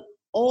Mughal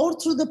or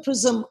through the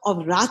prism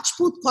of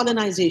Rajput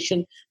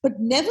colonization, but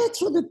never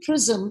through the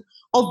prism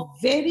of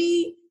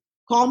very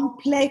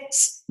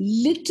complex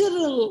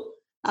literal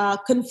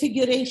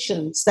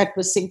configurations that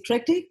were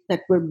syncretic,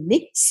 that were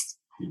mixed,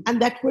 and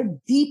that were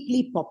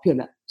deeply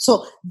popular.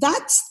 So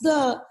that's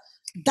the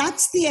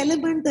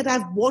element that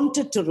I've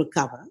wanted to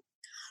recover.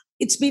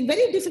 It's been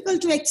very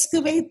difficult to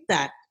excavate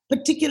that,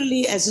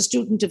 particularly as a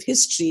student of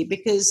history,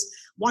 because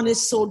one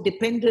is so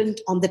dependent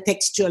on the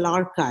textual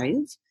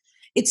archive.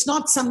 It's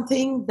not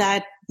something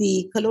that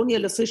the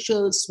colonial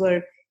officials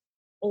were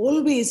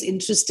always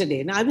interested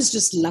in. I was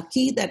just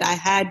lucky that I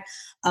had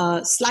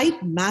a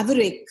slight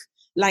maverick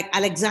like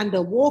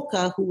Alexander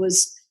Walker, who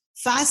was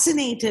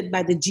fascinated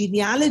by the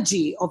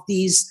genealogy of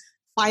these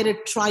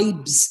pirate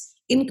tribes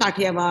in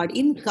Kathiawar,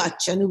 in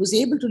Kutch, and who was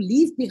able to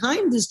leave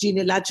behind this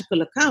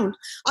genealogical account.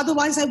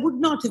 Otherwise, I would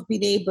not have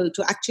been able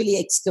to actually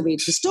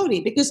excavate the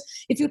story. Because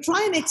if you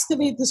try and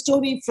excavate the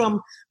story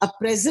from a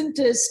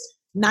presentist,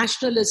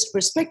 nationalist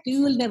perspective,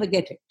 you will never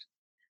get it.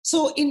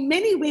 So in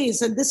many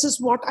ways, and this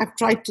is what I've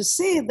tried to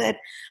say, that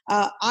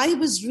I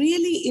was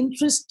really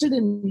interested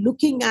in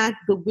looking at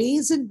the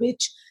ways in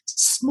which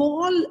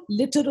small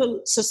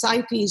littoral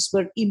societies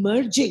were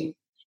emerging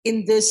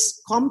in this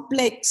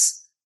complex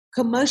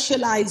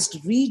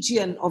commercialized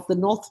region of the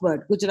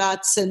northward,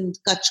 Gujarat, Sindh,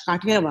 Kutch,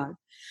 Kathiawar,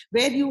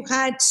 where you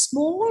had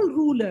small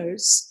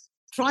rulers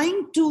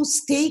trying to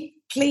stake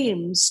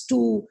claims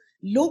to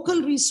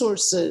local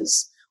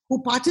resources,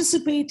 who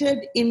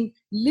participated in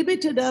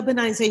limited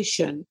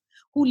urbanization,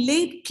 who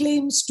laid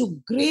claims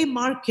to grey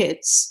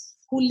markets,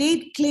 who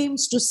laid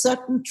claims to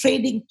certain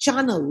trading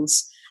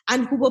channels,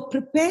 and who were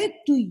prepared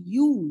to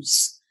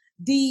use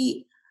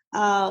the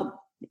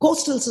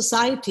coastal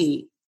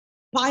society,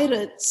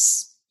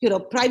 pirates,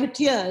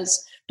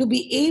 privateers, to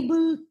be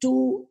able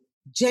to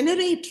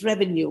generate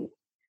revenue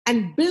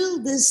and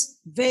build this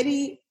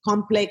very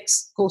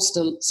complex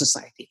coastal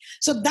society.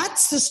 So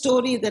that's the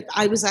story that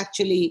I was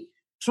actually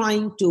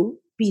trying to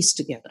piece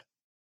together.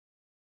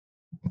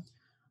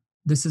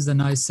 This is a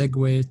nice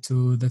segue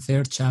to the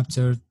third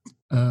chapter,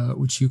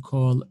 which you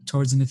call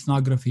Towards an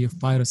Ethnography of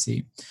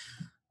Piracy.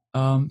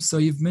 So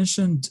you've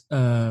mentioned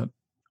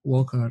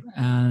Walker,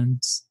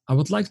 and I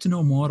would like to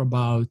know more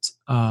about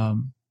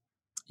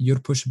your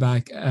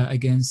pushback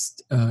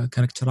against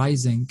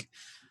characterizing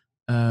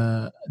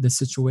the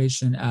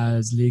situation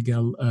as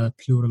legal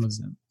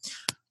pluralism,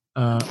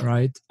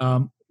 right?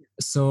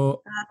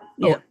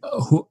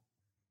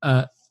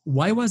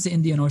 Why was the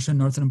Indian Ocean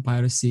Northern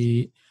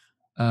Piracy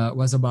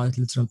was about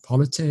literal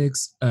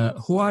politics?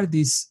 Who are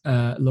these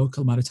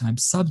local maritime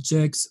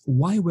subjects?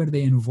 Why were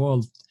they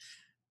involved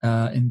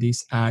in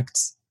these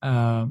acts?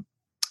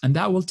 And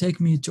that will take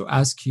me to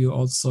ask you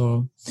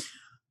also,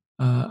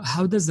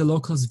 how does the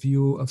locals'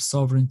 view of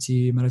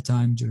sovereignty,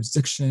 maritime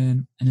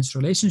jurisdiction, and its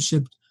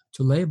relationship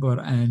to labor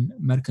and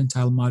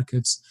mercantile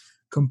markets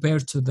compare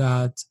to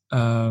that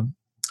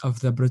of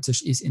the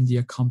British East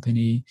India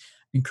Company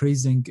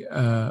increasing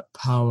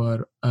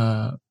power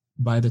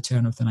by the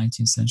turn of the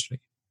 19th century?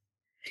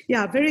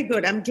 Yeah, very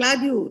good. I'm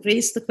glad you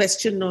raised the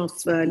question of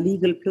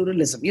legal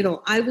pluralism.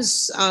 I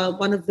was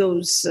one of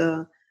those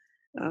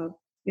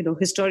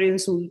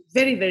historians who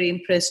very, very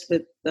impressed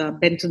with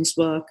Benton's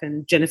work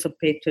and Jennifer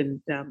Pitt.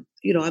 And,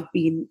 I've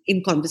been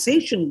in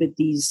conversation with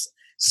these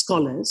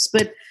scholars,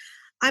 but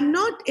I'm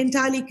not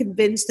entirely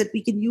convinced that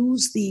we can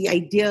use the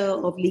idea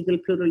of legal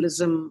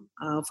pluralism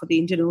for the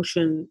Indian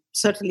Ocean,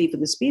 certainly for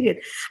this period.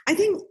 I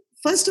think,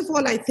 first of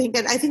all, I think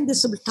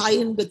this will tie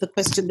in with the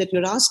question that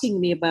you're asking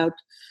me about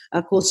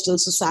coastal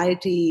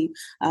society,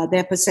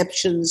 their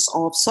perceptions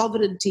of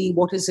sovereignty,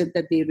 what is it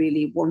that they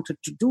really wanted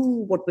to do,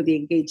 what were they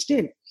engaged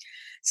in.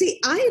 See,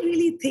 I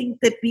really think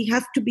that we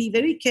have to be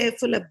very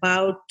careful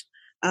about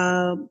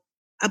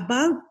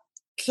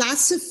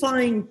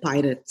classifying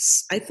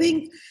pirates. I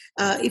think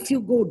if you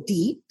go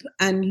deep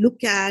and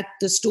look at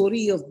the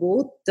story of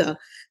both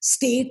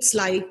states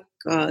like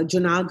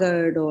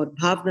Junagadh or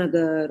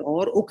Bhavnagar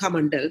or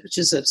Okhamandal, which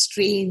is a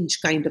strange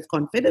kind of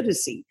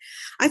confederacy,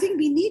 I think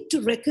we need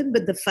to reckon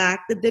with the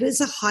fact that there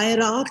is a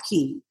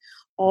hierarchy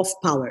of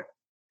power.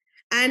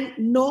 And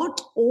not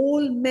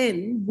all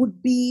men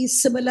would be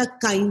similar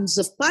kinds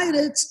of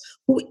pirates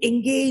who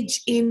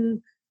engage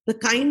in the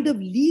kind of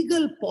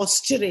legal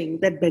posturing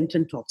that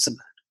Benton talks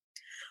about.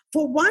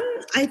 For one,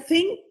 I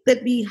think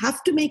that we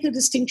have to make a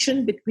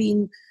distinction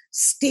between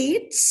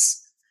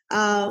states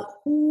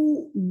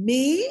who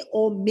may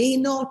or may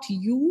not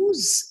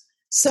use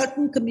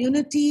certain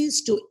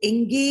communities to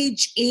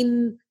engage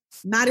in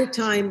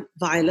maritime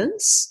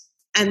violence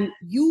and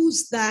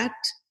use that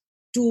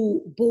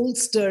to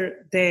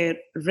bolster their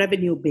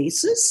revenue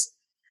basis.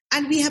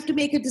 And we have to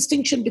make a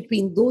distinction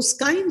between those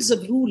kinds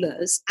of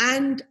rulers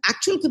and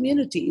actual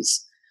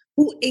communities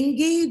who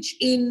engage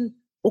in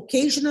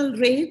occasional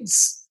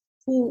raids,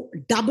 who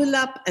double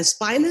up as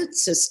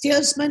pilots, as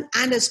steersmen,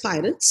 and as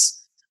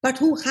pirates, but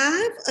who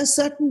have a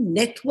certain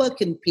network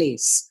in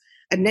place,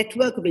 a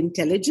network of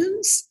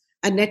intelligence,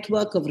 a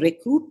network of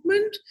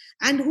recruitment,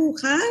 and who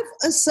have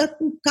a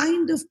certain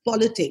kind of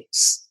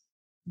politics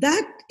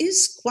that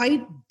is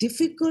quite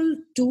difficult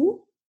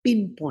to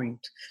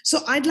pinpoint.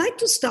 So I'd like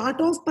to start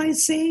off by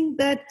saying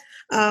that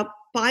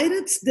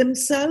pirates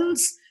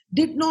themselves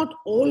did not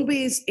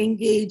always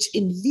engage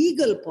in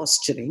legal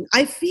posturing.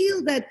 I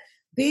feel that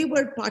they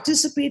were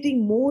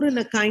participating more in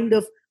a kind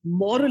of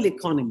moral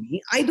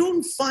economy. I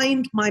don't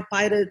find my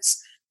pirates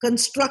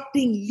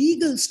constructing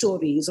legal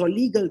stories or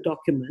legal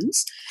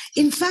documents.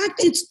 In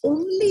fact, it's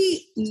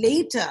only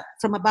later,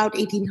 from about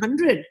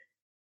 1800,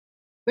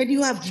 when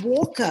you have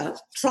Walker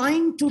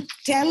trying to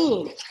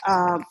tell,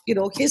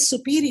 his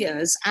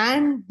superiors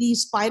and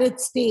these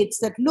pirate states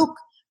that, look,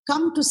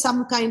 come to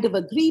some kind of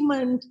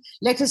agreement.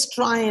 Let us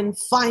try and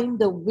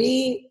find a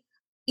way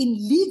in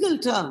legal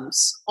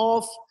terms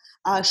of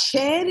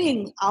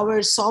sharing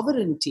our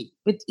sovereignty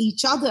with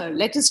each other.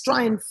 Let us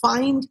try and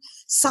find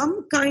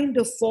some kind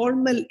of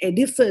formal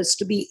edifice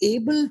to be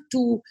able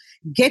to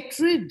get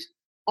rid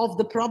of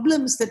the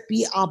problems that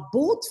we are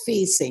both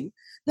facing,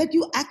 that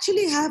you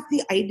actually have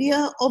the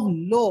idea of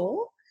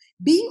law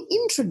being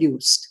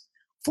introduced.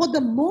 For the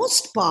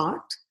most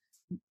part,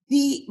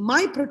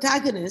 my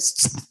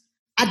protagonists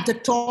at the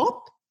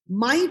top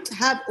might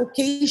have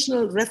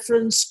occasional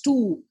reference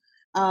to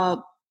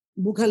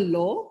Mughal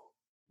law,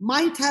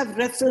 might have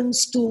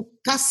reference to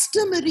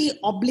customary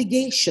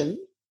obligation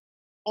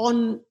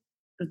on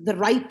the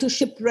right to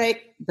shipwreck,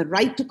 the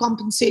right to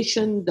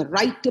compensation, the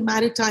right to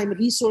maritime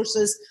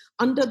resources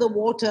under the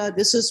water.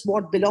 This is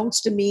what belongs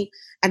to me.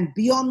 And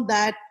beyond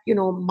that,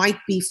 might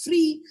be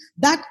free.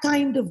 That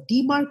kind of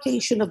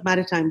demarcation of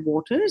maritime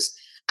waters.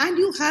 And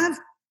you have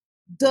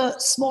the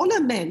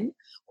smaller men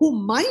who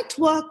might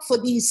work for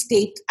these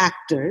state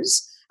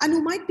actors and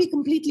who might be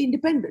completely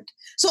independent.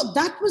 So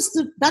that was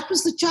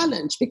the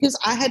challenge, because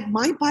I had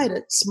my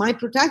pirates, my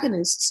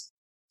protagonists,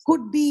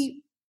 could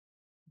be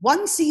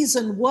one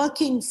season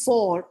working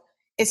for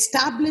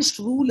established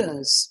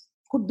rulers,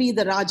 could be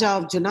the Raja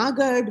of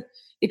Junagadh,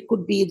 it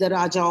could be the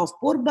Raja of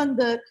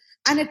Porbandar,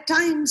 and at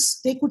times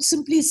they could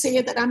simply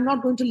say that I'm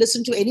not going to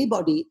listen to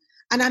anybody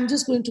and I'm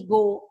just going to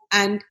go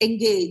and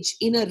engage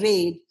in a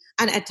raid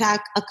and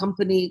attack a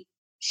company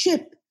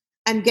ship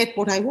and get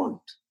what I want.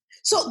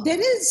 So there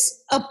is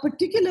a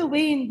particular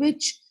way in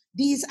which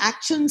these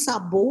actions are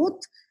both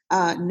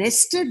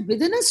nested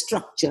within a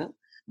structure,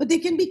 but they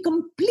can be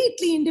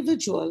completely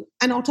individual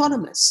and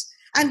autonomous.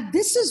 And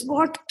this is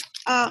what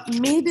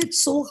made it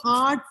so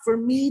hard for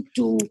me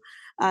to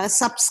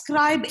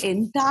subscribe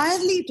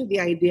entirely to the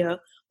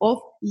idea of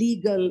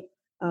legal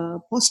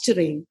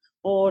posturing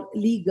or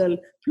legal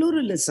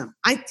pluralism.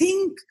 I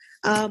think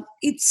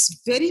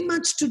it's very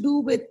much to do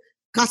with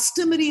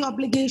customary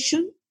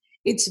obligation.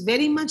 It's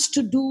very much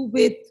to do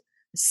with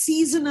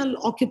seasonal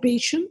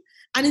occupation.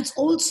 And it's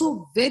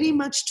also very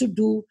much to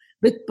do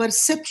with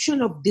perception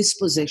of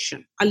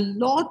dispossession. A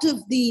lot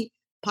of the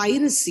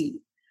piracy,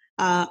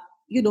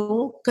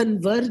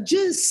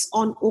 converges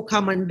on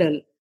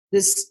Okhamandal,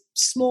 this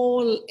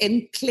small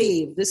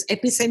enclave, this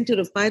epicenter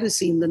of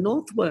piracy in the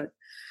northward.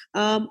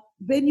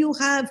 When you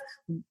have,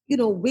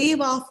 wave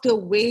after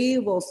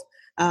wave of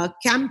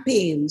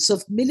campaigns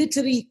of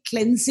military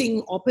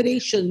cleansing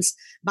operations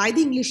by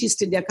the English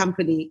East India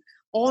Company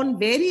on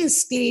various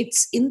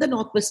states in the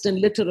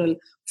northwestern littoral,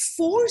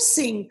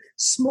 forcing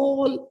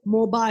small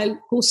mobile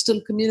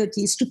coastal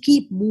communities to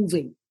keep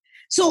moving.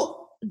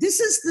 So this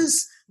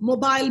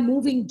mobile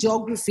moving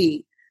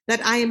geography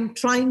that I am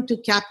trying to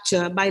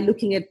capture by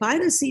looking at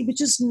piracy, which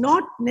is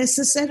not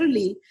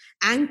necessarily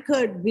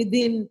anchored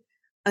within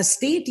a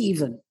state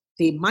even.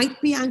 They might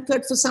be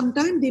anchored for some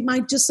time. They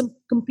might just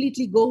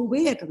completely go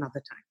away at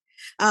another time.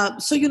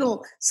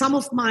 Some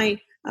of my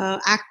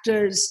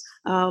actors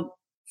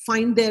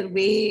find their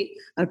way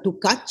to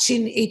Kutch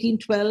in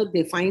 1812.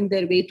 They find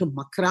their way to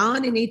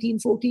Makran in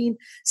 1814.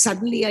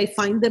 Suddenly, I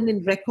find them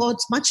in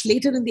records much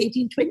later in the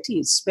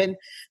 1820s when,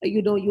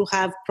 you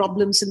have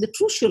problems in the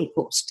Trucial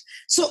coast.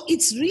 So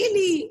it's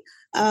really,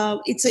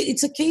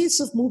 it's a case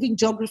of moving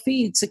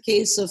geography. It's a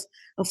case of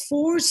a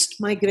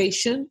forced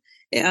migration.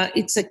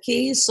 It's a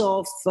case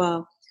of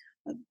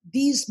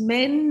these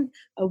men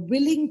are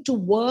willing to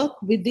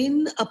work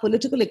within a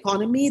political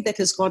economy that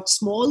has got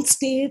small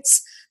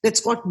states, that's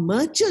got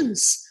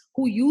merchants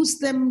who use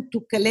them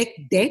to collect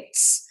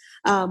debts,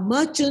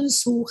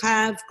 merchants who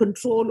have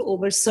control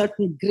over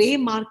certain grey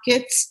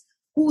markets,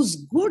 whose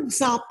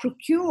goods are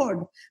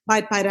procured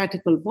by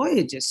piratical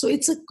voyages. So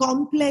it's a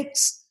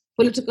complex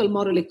political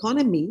moral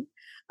economy,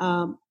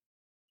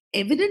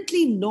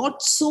 evidently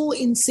not so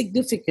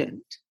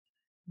insignificant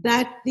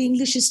that the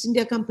English East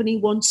India Company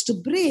wants to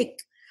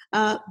break.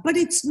 But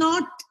it's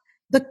not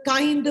the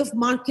kind of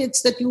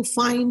markets that you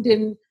find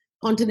in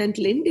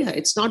continental India.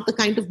 It's not the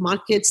kind of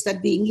markets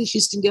that the English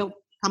East India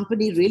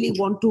Company really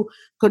want to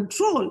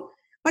control.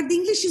 But the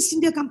English East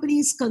India Company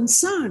is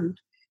concerned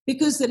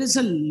because there is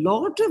a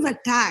lot of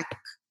attack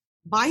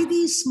by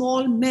these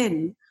small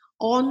men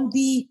on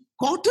the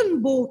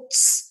cotton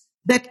boats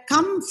that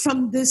come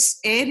from this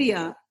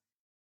area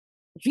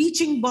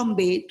reaching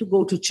Bombay to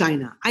go to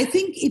China. I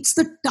think it's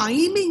the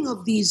timing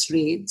of these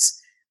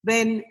raids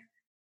when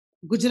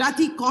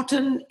Gujarati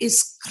cotton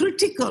is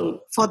critical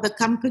for the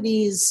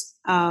company's,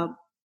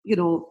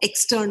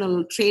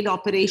 external trade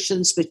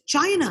operations with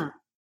China,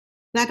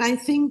 that I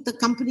think the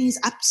company is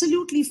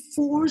absolutely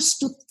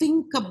forced to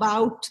think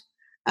about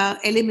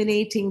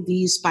eliminating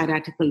these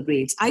piratical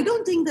raids. I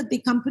don't think that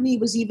the company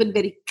was even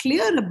very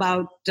clear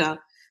about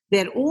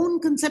their own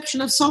conception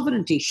of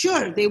sovereignty.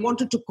 Sure, they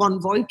wanted to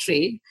convoy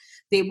trade.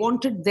 They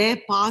wanted their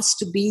pass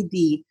to be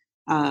the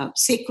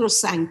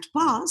sacrosanct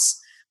pass,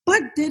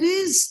 but there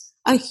is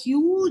a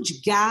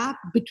huge gap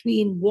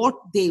between what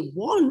they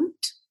want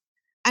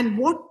and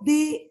what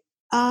they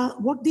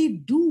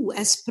do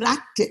as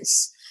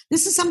practice.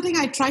 This is something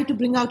I try to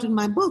bring out in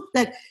my book,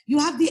 that you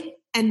have the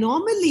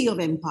anomaly of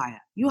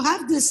empire. You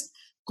have this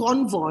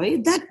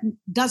convoy that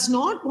does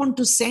not want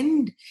to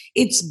send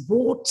its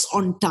boats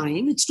on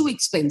time. It's too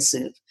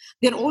expensive.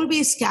 They're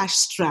always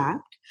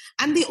cash-strapped.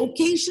 And they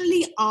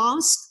occasionally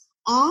ask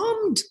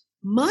armed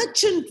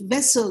merchant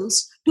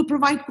vessels to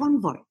provide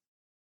convoy,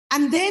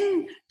 and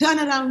then turn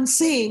around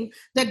saying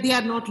that they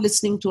are not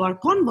listening to our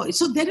convoy.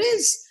 So there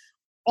is,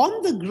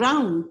 on the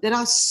ground, there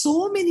are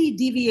so many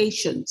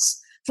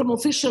deviations from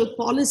official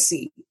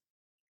policy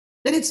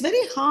that it's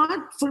very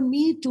hard for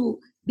me to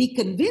be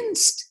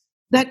convinced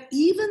that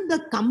even the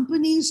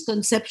company's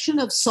conception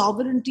of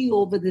sovereignty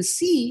over the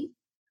sea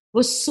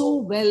was so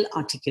well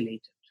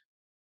articulated.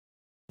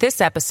 This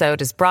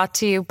episode is brought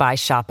to you by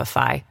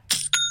Shopify.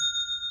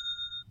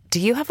 Do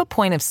you have a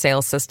point of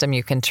sale system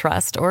you can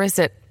trust, or is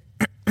it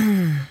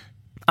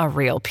a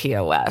real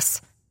POS?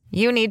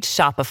 You need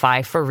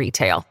Shopify for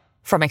retail.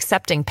 From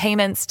accepting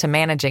payments to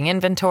managing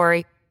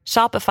inventory,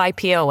 Shopify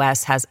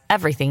POS has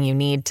everything you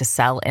need to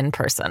sell in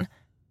person.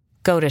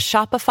 Go to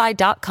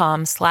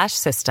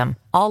shopify.com/system,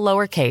 all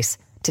lowercase,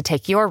 to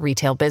take your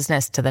retail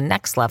business to the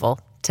next level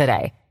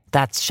today.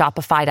 That's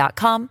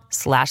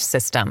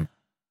shopify.com/system.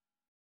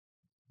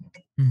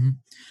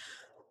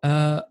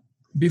 Mm-hmm.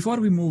 Before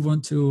we move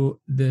on to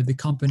the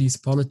company's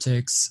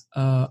politics,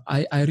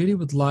 I really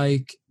would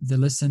like the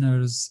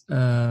listeners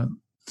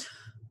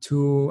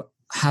to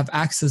have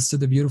access to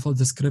the beautiful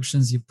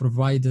descriptions you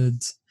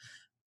provided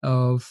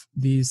of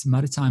these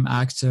maritime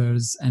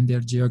actors and their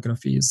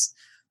geographies.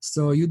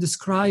 So you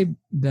describe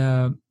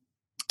the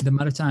the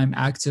maritime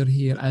actor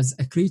here as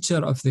a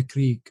creature of the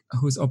creek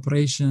whose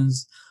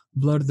operations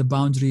blur the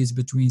boundaries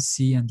between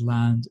sea and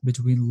land,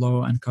 between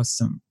law and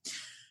custom.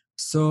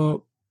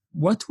 So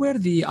what were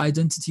the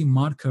identity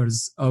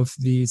markers of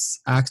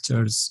these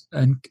actors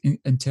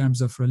in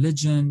terms of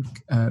religion,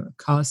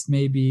 caste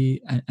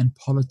maybe, and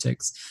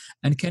politics?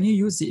 And can you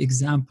use the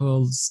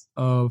examples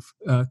of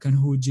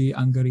Kanhoji,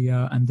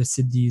 Angria, and the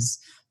Siddis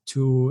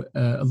to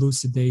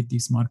elucidate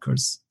these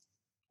markers?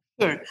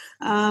 Sure.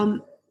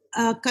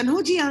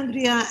 Kanhoji,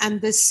 Angria,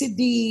 and the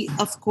Siddhi,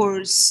 of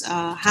course,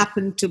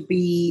 happen to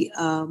be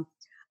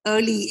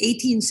early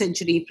 18th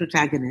century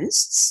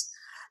protagonists.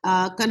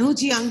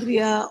 Kanhoji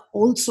Angria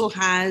also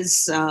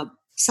has,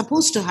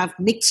 supposed to have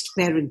mixed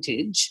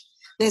parentage.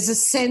 There's a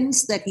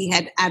sense that he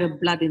had Arab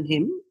blood in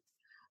him,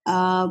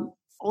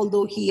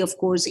 although he, of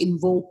course,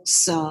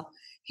 invokes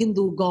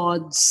Hindu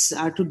gods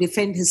to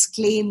defend his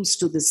claims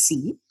to the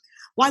sea.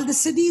 While the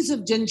Siddhis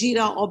of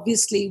Janjira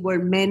obviously were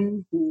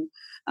men who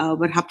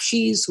were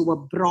Habshis, who were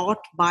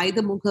brought by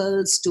the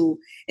Mughals to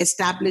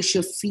establish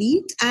a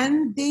fleet,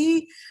 and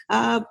they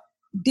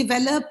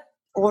develop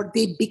or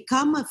they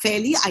become a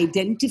fairly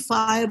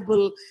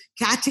identifiable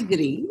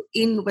category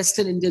in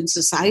Western Indian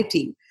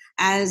society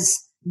as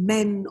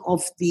men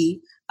of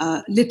the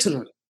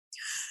literal.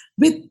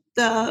 With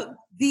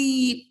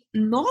the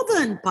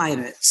northern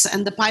pirates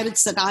and the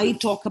pirates that I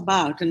talk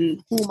about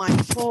and whom I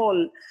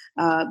call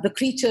the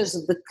creatures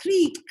of the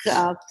creek,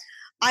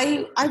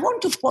 I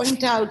want to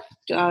point out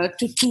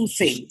to two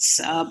things.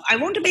 I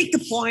want to make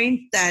the point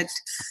that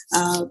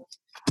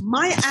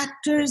my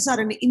actors are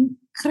an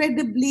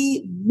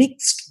incredibly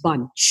mixed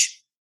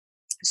bunch.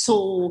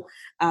 So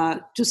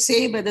to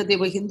say whether they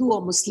were Hindu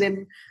or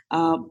Muslim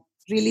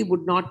really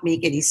would not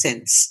make any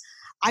sense.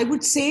 I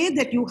would say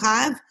that you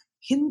have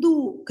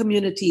Hindu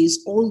communities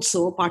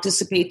also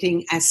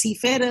participating as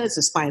seafarers,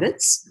 as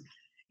pirates.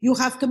 You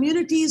have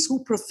communities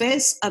who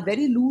profess a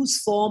very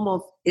loose form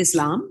of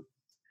Islam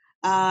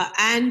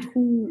and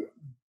who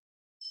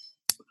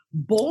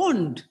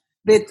bond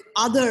with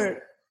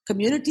other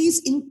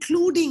communities,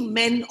 including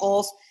men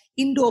of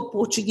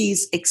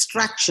Indo-Portuguese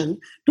extraction,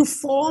 to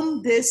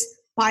form this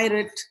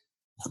pirate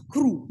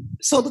crew.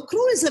 So the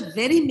crew is a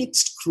very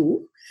mixed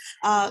crew.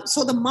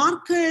 So the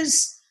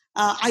markers,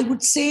 I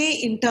would say,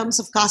 in terms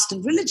of caste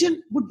and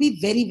religion, would be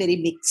very, very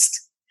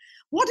mixed.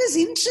 What is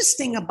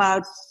interesting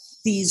about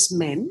these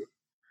men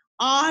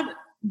are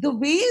the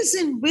ways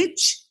in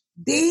which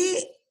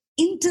they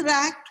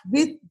interact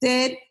with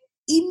their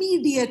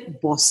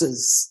immediate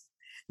bosses.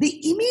 The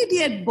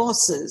immediate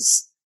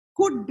bosses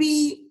could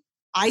be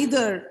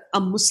either a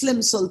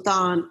Muslim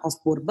Sultan of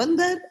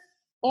Porbandar,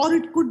 or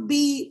it could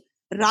be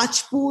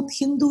Rajput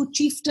Hindu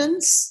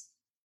chieftains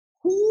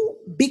who,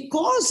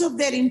 because of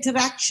their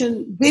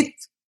interaction with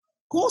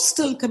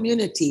coastal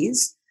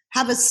communities,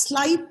 have a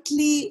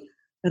slightly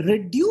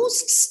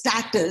reduced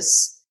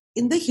status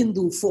in the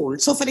Hindu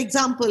fold. So, for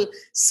example,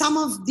 some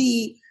of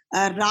the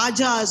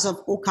Rajas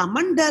of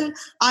Okamandal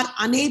are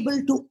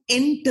unable to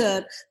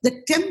enter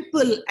the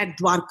temple at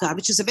Dwarka,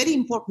 which is a very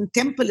important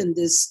temple in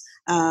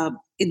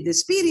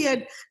this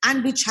period,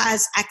 and which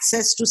has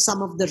access to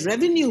some of the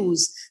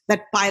revenues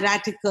that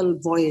piratical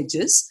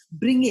voyages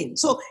bring in.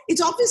 So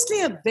it's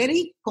obviously a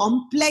very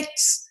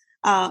complex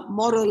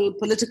moral,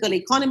 political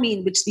economy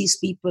in which these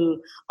people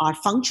are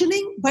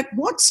functioning. But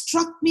what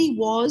struck me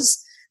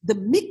was the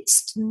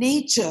mixed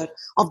nature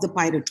of the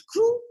pirate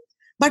crew.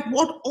 But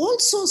what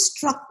also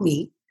struck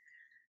me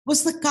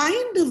was the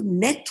kind of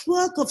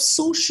network of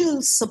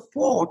social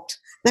support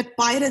that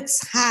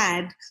pirates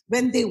had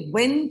when they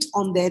went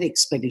on their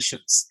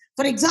expeditions.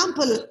 For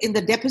example, in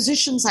the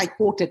depositions I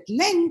quote at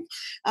length,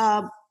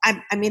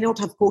 I may not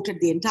have quoted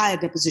the entire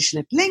deposition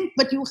at length,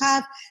 but you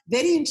have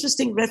very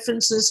interesting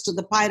references to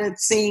the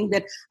pirates saying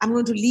that I'm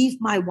going to leave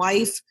my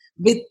wife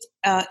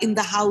in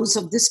the house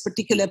of this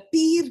particular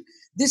peer.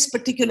 This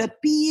particular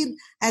peer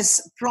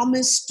has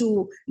promised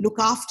to look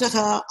after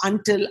her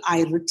until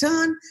I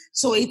return.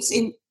 So it's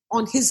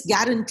on his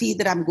guarantee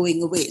that I'm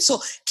going away. So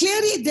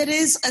clearly there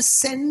is a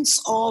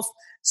sense of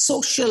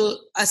a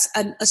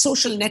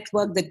social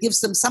network that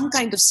gives them some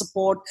kind of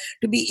support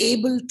to be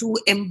able to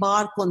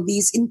embark on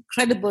these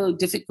incredible,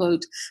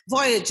 difficult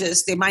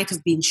voyages. They might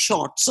have been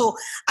short. So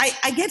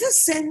I get a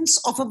sense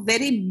of a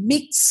very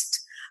mixed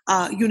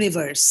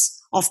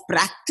universe of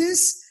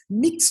practice,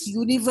 mixed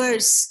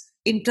universe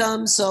in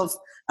terms of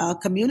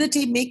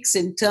community mix,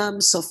 in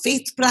terms of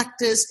faith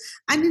practice,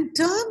 and in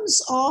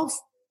terms of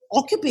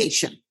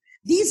occupation.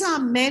 These are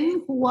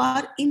men who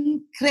are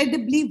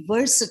incredibly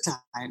versatile.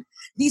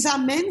 These are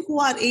men who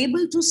are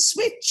able to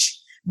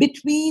switch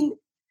between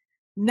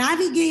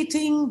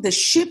navigating the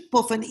ship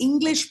of an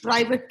English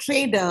private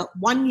trader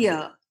 1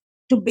 year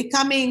to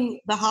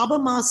becoming the harbor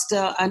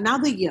master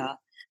another year,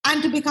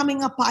 and to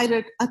becoming a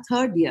pirate a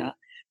third year,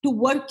 to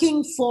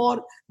working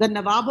for the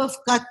Nawab of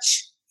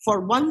Kutch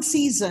for 1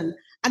 season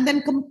and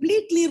then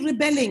completely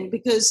rebelling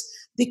because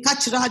the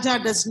Kutch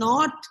Raja does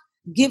not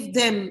give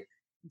them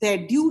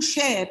their due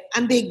share,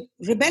 and they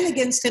rebel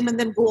against him and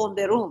then go on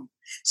their own.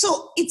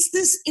 So it's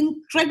this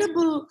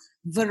incredible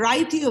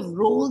variety of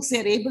roles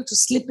they're able to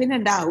slip in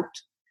and out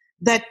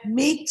that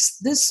makes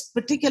this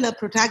particular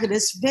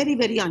protagonist very,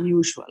 very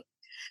unusual.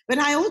 When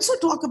I also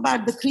talk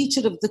about the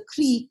creature of the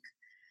creek,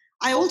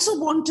 I also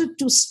wanted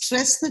to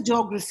stress the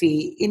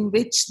geography in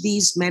which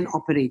these men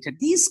operated.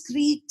 These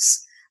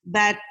creeks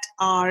that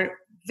are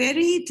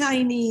very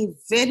tiny,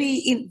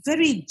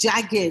 very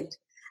jagged,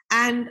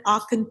 and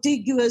are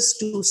contiguous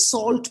to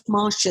salt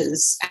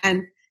marshes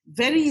and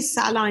very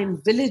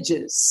saline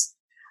villages,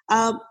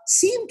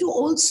 seem to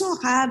also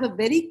have a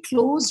very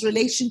close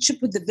relationship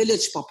with the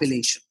village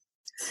population.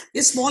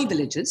 They're small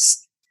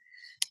villages,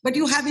 but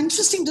you have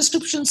interesting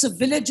descriptions of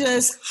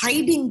villagers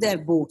hiding their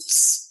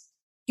boats,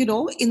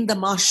 in the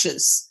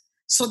marshes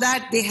so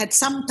that they had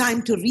some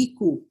time to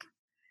recoup.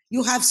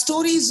 You have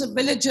stories of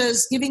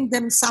villagers giving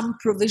them some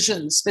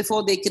provisions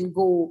before they can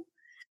go,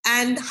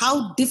 and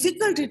how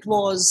difficult it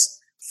was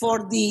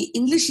for the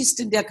English East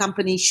India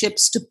Company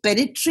ships to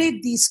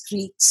penetrate these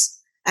creeks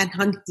and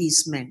hunt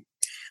these men.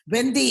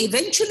 When they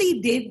eventually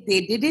did, they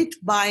did it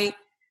by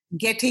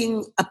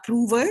getting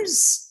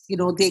approvers.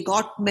 They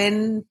got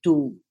men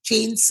to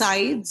change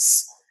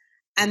sides,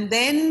 and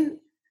then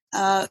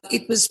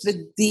it was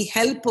with the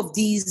help of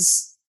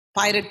these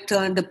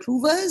pirate-turned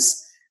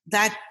approvers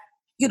that,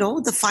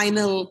 the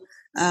final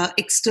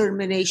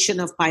extermination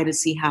of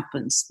piracy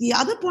happens. The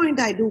other point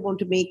I do want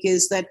to make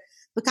is that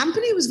the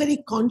company was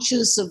very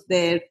conscious of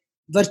their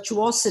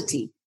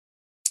virtuosity,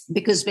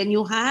 because when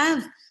you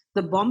have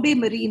the Bombay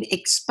Marine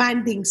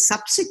expanding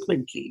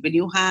subsequently, when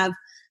you have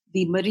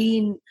the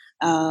Marine,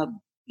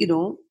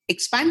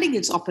 expanding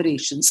its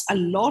operations, a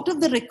lot of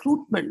the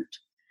recruitment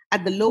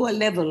at the lower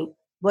level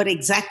were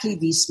exactly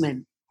these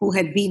men who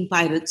had been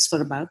pirates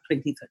for about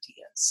 20, 30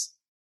 years.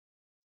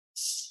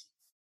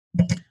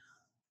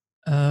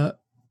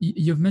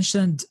 You've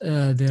mentioned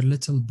their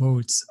little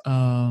boats.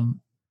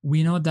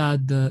 We know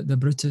that the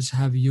British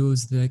have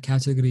used the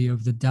category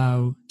of the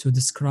dhow to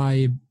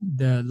describe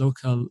the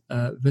local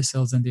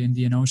vessels in the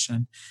Indian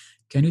Ocean.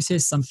 Can you say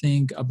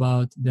something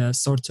about the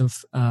sort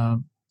of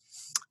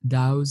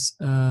dhows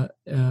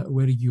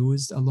were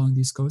used along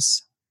these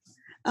coasts?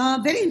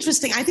 Very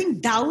interesting. I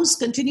think dhows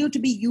continue to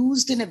be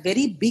used in a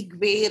very big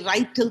way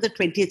right till the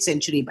 20th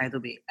century, by the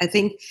way. I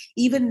think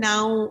even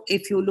now,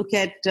 if you look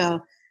at,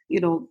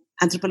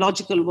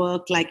 anthropological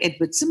work like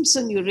Edward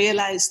Simpson, you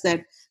realize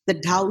that the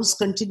dhows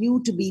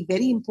continue to be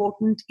very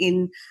important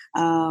in,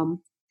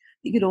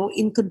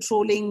 in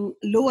controlling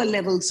lower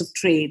levels of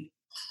trade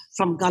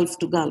from Gulf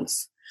to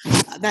Gulf.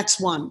 That's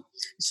one.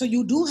 So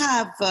you do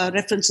have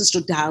references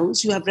to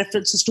dhows, you have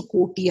references to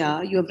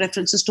kotia, you have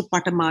references to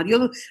patamar, you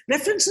have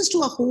references to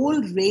a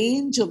whole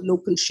range of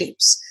local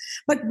ships.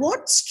 But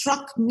what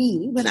struck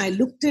me when I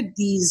looked at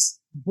these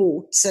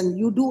boats, and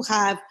you do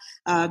have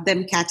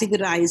them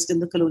categorized in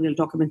the colonial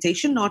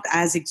documentation, not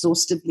as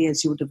exhaustively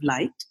as you would have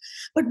liked,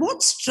 but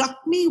what struck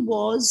me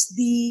was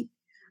the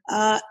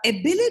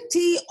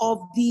ability of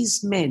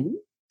these men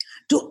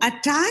to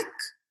attack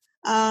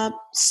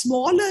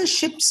smaller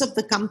ships of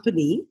the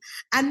company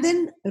and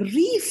then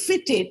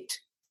refit it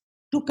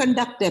to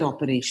conduct their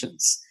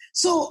operations.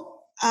 So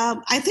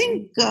I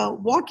think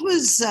what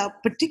was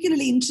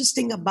particularly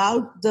interesting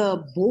about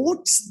the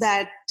boats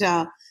that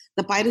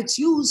the pirates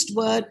used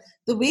were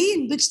the way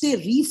in which they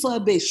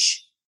refurbish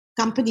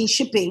company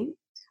shipping,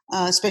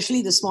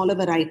 especially the smaller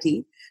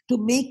variety, to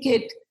make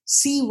it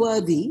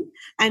seaworthy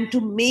and to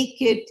make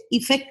it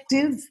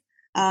effective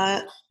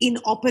in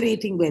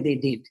operating where they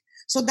did.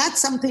 So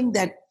that's something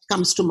that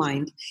comes to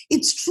mind.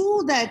 It's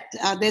true that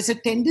there's a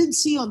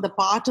tendency on the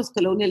part of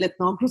colonial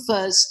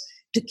ethnographers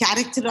to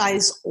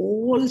characterize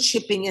all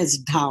shipping as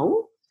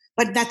dhow,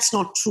 but that's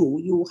not true.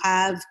 You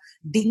have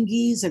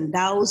dinghies and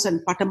dhows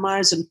and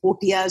patamars and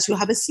kotias. You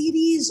have a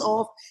series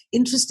of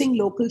interesting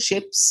local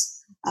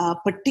ships,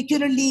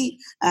 particularly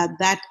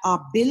that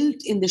are built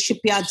in the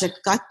shipyards at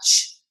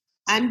Kutch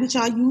and which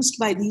are used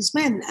by these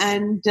men.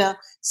 And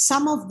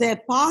some of their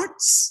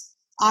parts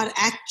are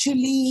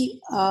actually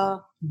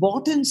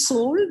bought and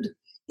sold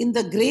in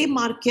the grey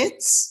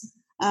markets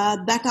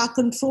that are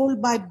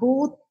controlled by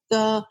both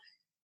the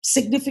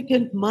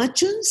significant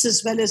merchants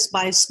as well as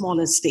by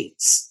smaller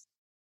states.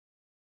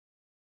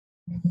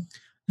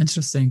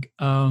 Interesting.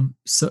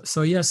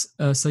 So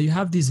you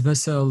have these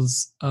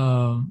vessels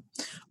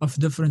of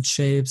different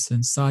shapes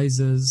and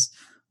sizes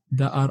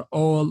that are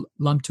all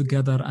lumped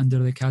together under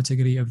the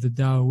category of the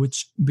dhow,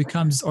 which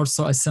becomes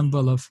also a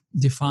symbol of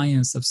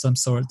defiance of some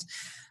sort.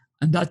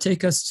 And that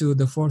takes us to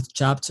the fourth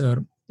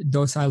chapter,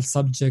 docile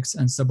subjects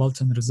and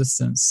subaltern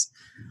resistance.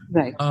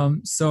 Right.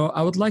 So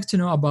I would like to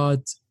know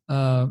about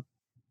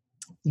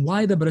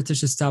why the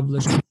British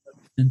established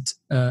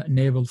a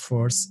naval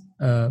force,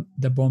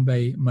 the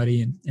Bombay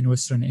Marine in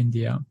Western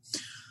India.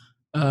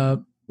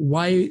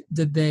 Why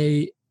did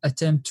they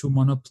attempt to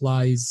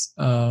monopolize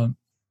the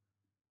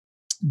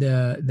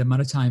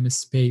maritime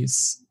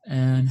space?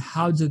 And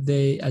how did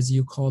they, as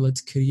you call it,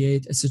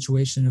 create a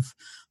situation of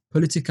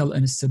political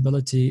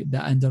instability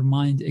that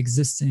undermined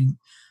existing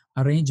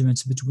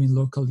arrangements between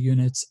local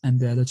units and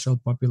the literal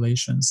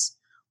populations?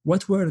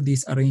 What were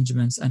these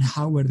arrangements and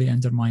how were they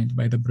undermined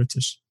by the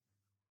British?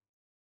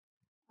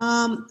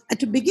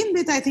 To begin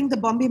with, I think the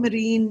Bombay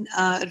Marine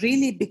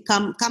really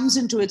comes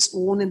into its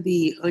own in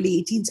the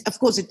early 18th. Of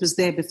course, it was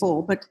there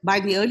before, but by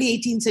the early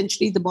 18th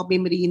century, the Bombay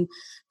Marine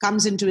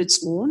comes into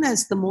its own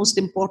as the most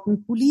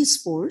important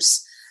police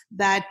force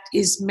that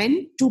is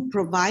meant to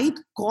provide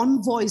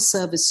convoy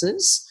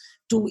services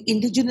to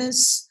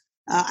indigenous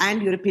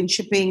and European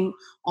shipping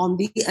on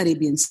the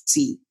Arabian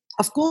Sea.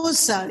 Of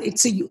course,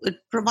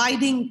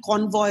 providing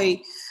convoy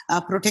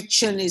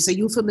protection is a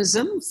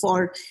euphemism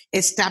for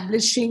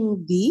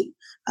establishing the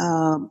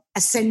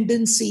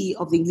ascendancy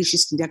of the English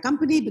East India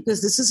Company,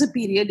 because this is a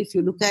period, if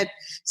you look at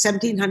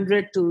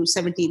 1700 to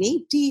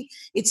 1780,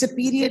 it's a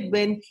period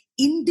when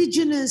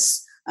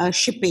indigenous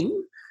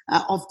shipping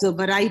of the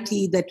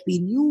variety that we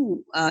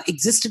knew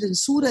existed in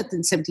Surat in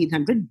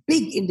 1700,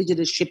 big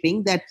indigenous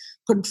shipping that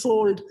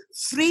controlled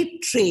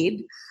freight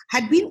trade,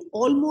 had been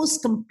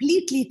almost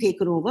completely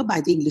taken over by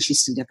the English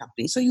East India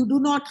Company. So you do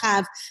not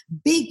have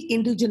big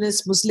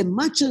indigenous Muslim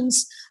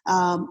merchants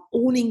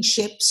owning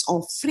ships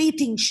or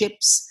freighting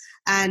ships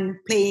and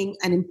playing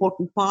an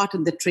important part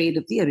in the trade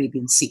of the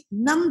Arabian Sea.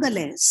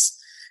 Nonetheless,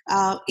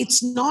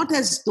 it's not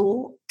as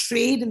though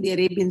trade in the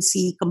Arabian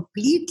Sea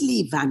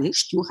completely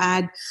vanished. You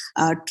had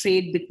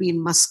trade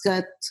between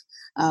Muscat,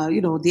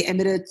 the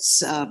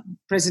Emirates,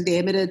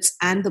 present-day Emirates,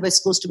 and the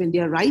west coast of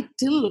India right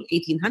till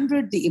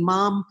 1800. The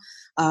Imam,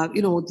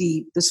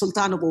 the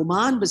Sultan of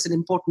Oman was an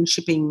important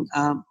shipping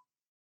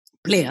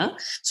player.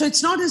 So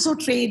it's not as though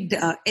trade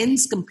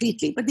ends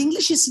completely. But the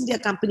English East India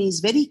Company is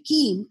very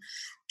keen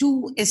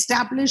to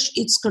establish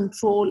its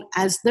control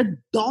as the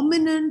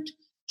dominant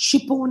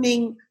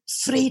shipowning,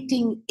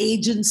 freighting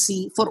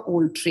agency for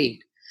all trade.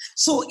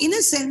 So in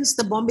a sense,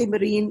 the Bombay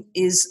Marine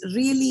is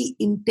really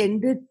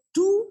intended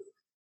to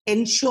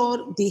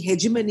ensure the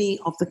hegemony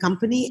of the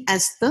company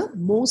as the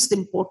most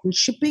important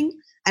shipping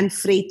and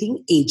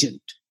freighting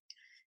agent.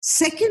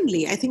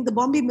 Secondly, I think the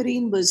Bombay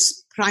Marine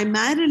was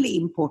primarily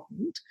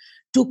important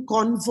to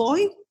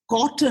convoy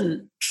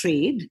cotton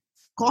trade,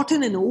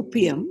 cotton and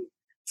opium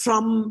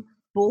from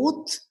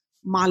both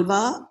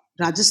Malwa,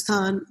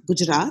 Rajasthan,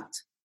 Gujarat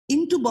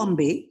into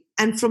Bombay,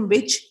 and from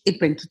which it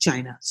went to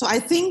China. So I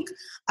think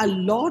a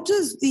lot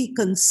of the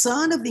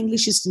concern of the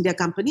English East India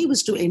Company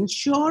was to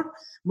ensure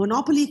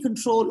monopoly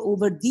control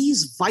over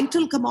these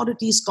vital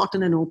commodities,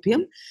 cotton and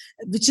opium,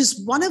 which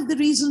is one of the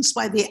reasons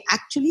why they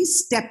actually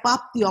step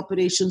up the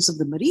operations of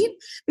the Marine,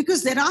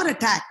 because there are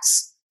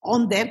attacks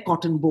on their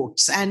cotton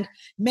boats. And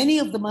many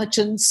of the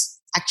merchants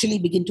actually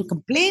begin to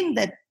complain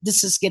that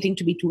this is getting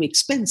to be too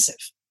expensive.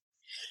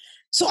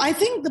 So I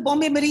think the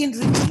Bombay Marine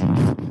really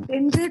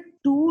intended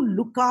to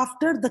look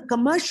after the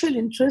commercial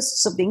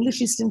interests of the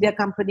English East India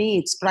Company,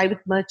 its private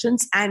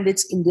merchants, and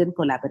its Indian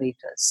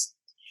collaborators.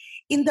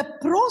 In the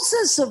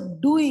process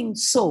of doing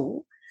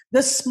so,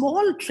 the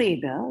small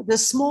trader, the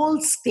small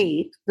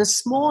state, the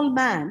small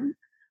man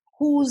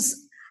whose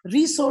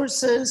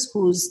resources,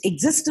 whose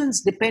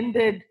existence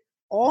depended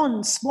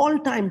on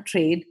small-time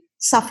trade,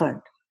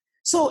 suffered.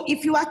 So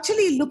if you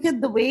actually look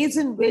at the ways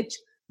in which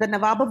the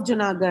Nawab of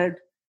Junagadh,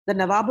 the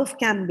Nawab of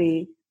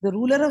Cambay, the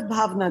ruler of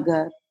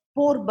Bhavnagar,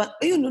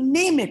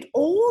 name it,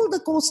 all the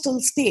coastal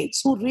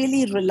states who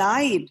really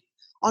relied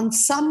on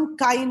some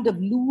kind of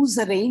loose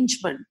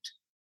arrangement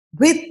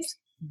with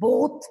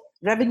both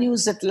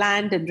revenues at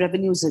land and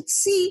revenues at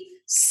sea,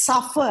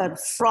 suffer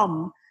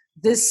from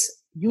this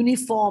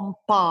uniform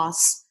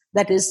pass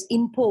that is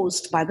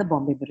imposed by the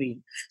Bombay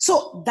Marine.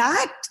 So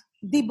that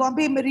the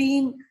Bombay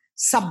Marine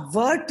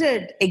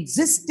subverted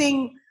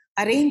existing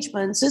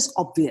arrangements is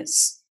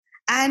obvious.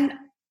 And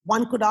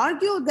one could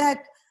argue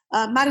that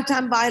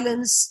maritime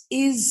violence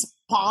is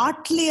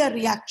partly a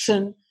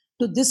reaction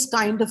to this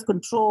kind of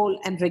control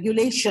and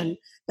regulation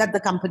that the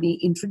company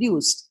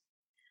introduced.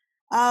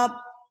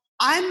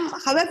 I'm,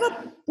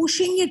 however,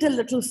 pushing it a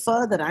little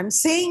further. I'm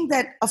saying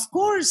that, of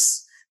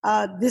course,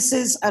 this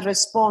is a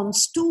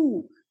response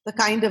to the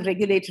kind of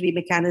regulatory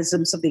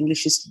mechanisms of the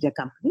English East India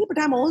Company, but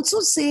I'm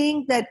also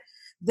saying that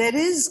there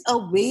is a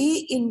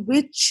way in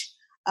which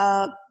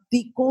the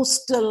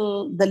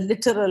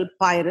littoral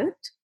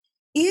pirate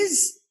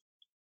is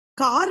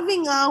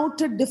carving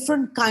out a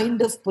different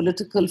kind of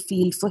political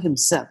field for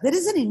himself. There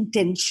is an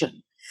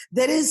intention.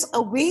 There is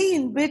a way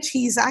in which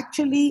he's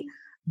actually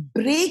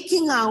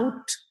breaking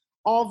out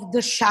of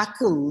the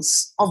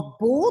shackles of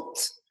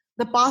both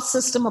the pass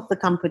system of the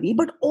company,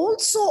 but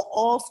also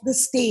of the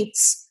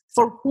states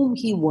for whom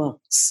he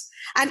works.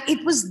 And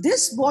it was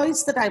this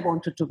voice that I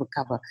wanted to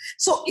recover.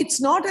 So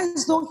it's not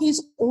as though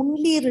he's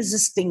only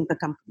resisting the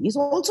company. He's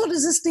also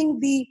resisting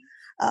the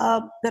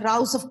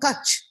Raos of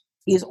Kutch.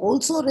 He is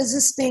also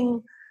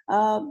resisting,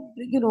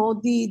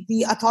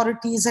 the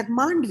authorities at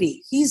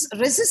Mandvi. He's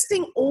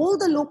resisting all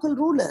the local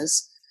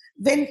rulers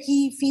when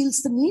he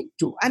feels the need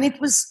to. And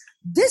it was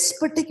this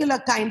particular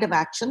kind of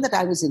action that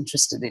I was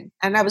interested in.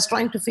 And I was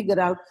trying to figure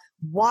out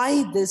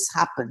why this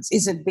happens.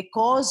 Is it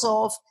because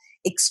of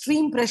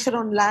extreme pressure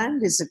on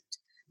land? Is it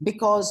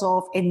because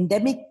of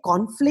endemic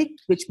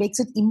conflict, which makes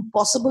it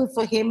impossible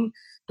for him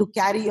to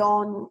carry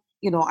on,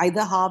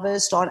 either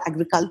harvest or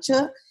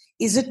agriculture?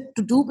 Is it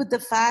to do with the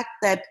fact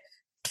that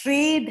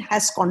trade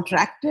has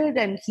contracted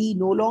and he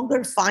no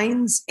longer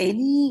finds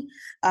any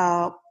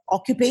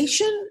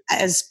occupation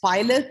as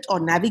pilot or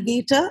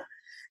navigator?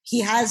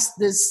 He has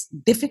this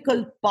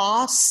difficult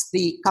pass,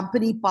 the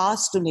company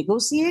pass, to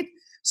negotiate.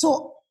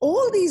 So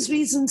all these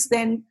reasons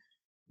then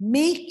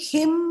make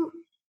him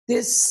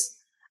this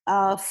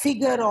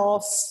figure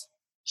of,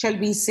 shall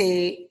we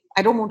say,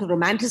 I don't want to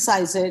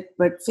romanticize it,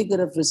 but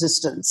figure of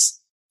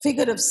resistance,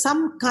 figure of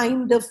some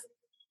kind of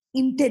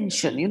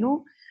intention,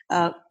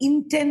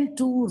 intent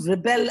to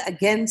rebel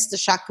against the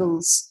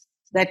shackles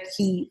that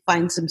he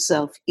finds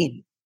himself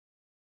in.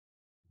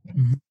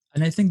 Mm-hmm.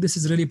 And I think this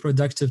is really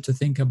productive to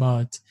think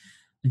about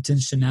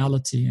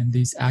intentionality in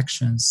these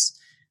actions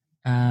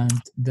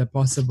and the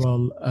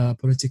possible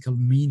political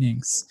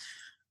meanings.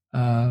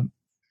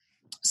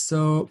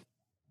 So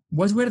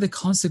what were the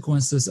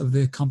consequences of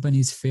the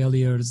company's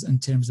failures in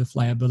terms of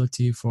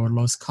liability for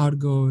lost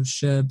cargo,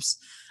 ships,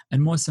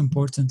 and most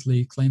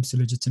importantly, claims to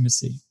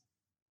legitimacy?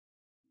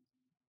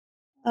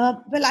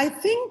 Well, I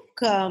think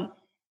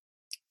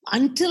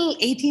until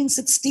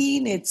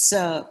 1816, it's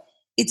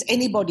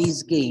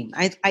anybody's game.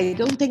 I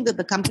don't think that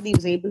the company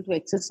was able to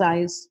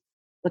exercise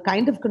the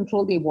kind of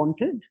control they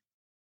wanted.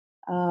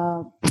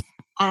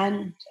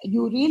 And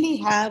you really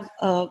have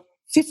a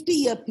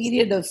 50-year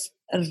period of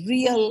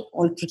real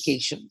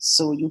altercations.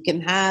 So you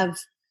can have,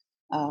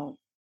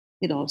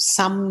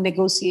 some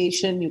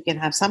negotiation, you can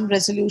have some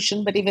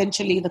resolution, but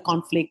eventually the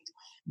conflict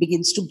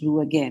begins to brew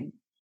again.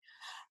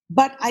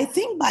 But I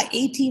think by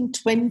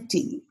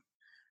 1820,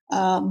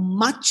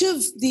 much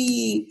of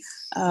the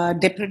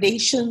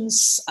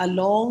depredations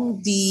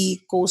along the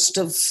coast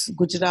of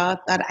Gujarat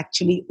are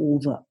actually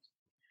over.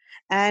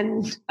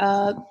 And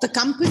the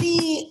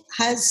company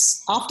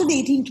has, after the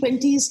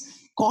 1820s,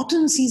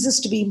 cotton ceases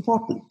to be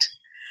important.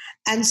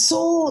 And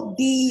so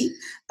the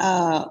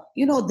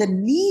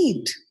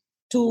need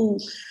to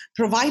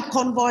provide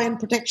convoy and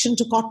protection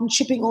to cotton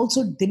shipping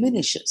also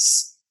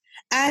diminishes.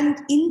 And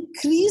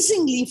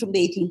increasingly from the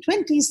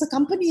 1820s, the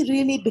company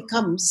really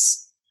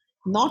becomes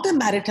not a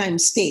maritime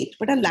state,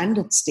 but a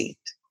landed state.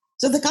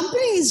 So the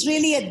company is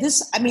really at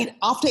this,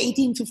 after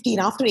 1815,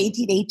 after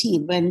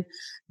 1818, when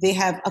they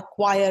have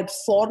acquired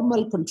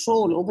formal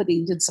control over the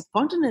Indian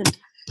subcontinent,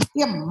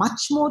 they are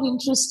much more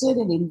interested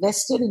and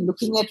invested in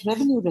looking at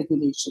revenue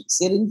regulations.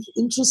 They're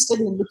interested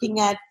in looking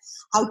at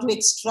how to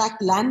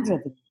extract land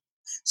revenue.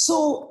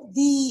 So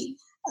the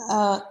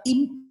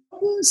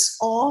importance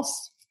of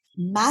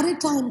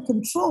maritime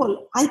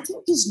control, I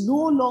think, is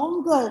no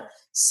longer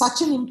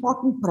such an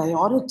important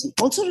priority.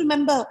 Also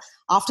remember,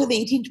 after the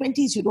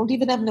 1820s, you don't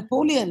even have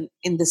Napoleon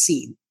in the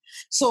scene.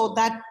 So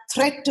that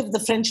threat of the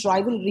French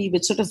rivalry,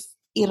 which sort of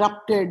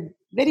erupted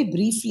very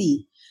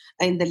briefly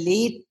in the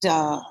late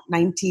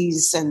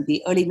 90s and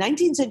the early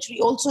 19th century,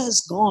 also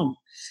has gone.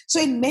 So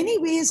in many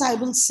ways, I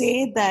will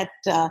say that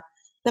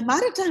the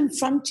maritime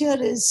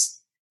frontier is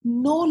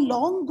no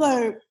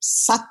longer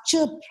such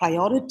a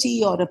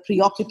priority or a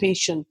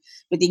preoccupation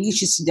with the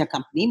English East India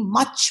Company.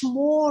 Much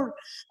more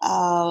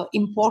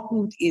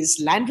important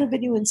is land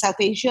revenue in South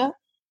Asia,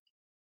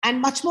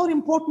 and much more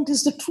important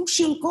is the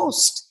Trucial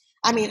Coast.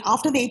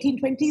 After the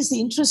 1820s, the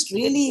interest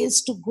really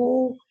is to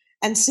go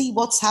and see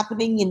what's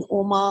happening in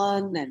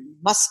Oman and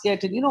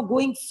Muscat and,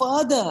 going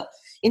further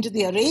into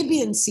the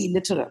Arabian Sea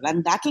littoral.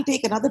 And that will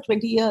take another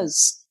 20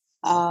 years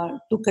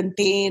to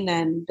contain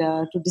and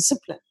to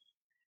discipline.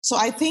 So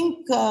I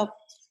think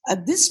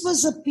this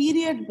was a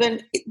period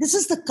when, this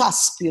is the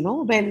cusp,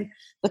 when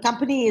the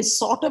company is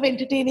sort of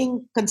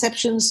entertaining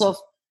conceptions of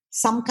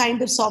some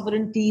kind of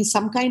sovereignty,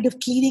 some kind of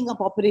cleaning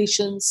up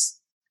operations.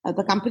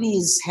 The company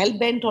is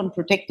hell-bent on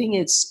protecting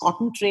its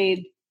cotton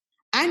trade.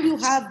 And you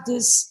have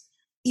this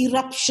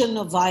eruption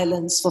of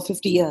violence for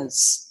 50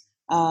 years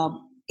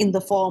in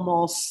the form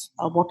of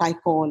what I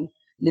call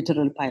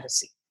littoral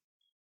piracy.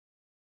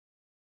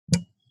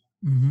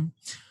 Mm-hmm.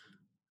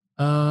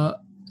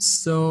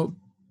 So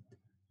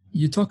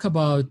you talk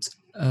about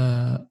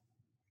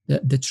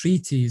the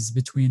treaties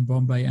between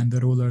Bombay and the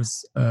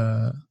rulers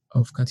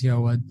of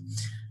Kathiawar,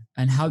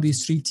 and how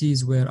these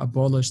treaties were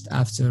abolished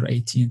after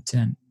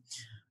 1810.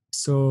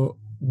 So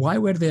why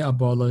were they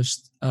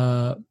abolished?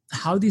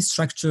 How these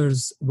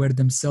structures were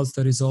themselves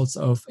the results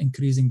of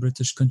increasing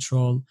British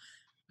control,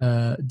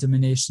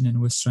 domination in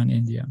Western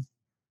India?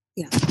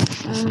 Yeah.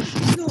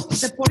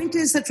 The point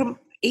is that from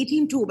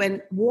 1802,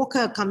 when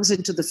Walker comes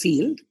into the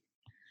field,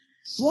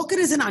 Walker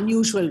is an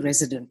unusual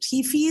resident.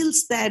 He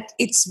feels that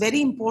it's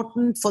very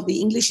important for the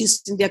English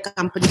East India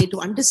Company to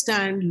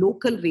understand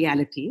local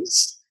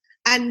realities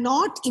and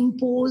not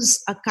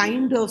impose a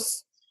kind of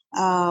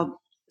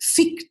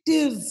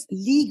fictive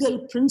legal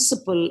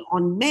principle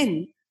on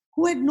men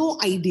who had no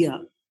idea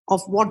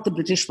of what the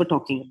British were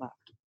talking about.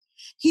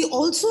 He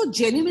also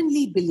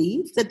genuinely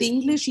believed that the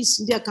English East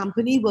India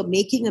Company were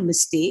making a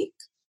mistake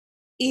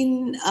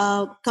in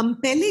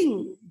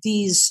compelling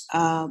these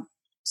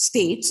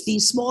states,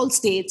 these small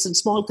states and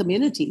small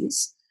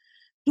communities,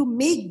 to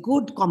make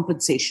good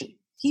compensation.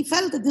 He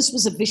felt that this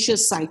was a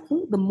vicious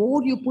cycle. The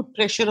more you put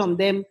pressure on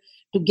them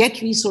to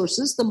get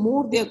resources, the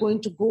more they are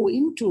going to go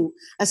into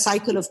a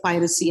cycle of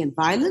piracy and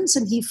violence.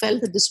 And he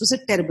felt that this was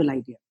a terrible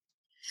idea.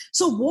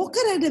 So Walker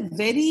had a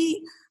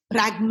very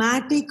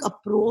pragmatic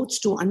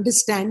approach to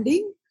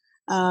understanding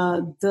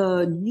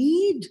the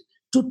need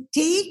to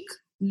take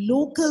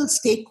local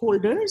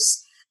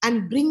stakeholders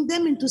and bring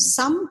them into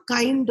some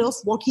kind of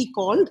what he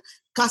called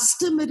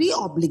customary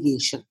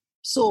obligation.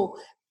 So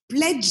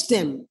pledge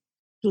them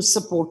to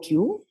support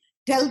you,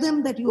 tell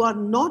them that you are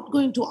not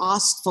going to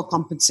ask for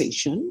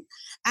compensation,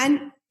 and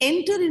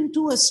enter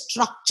into a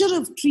structure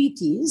of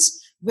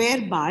treaties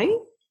whereby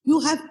you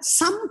have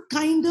some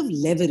kind of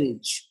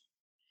leverage.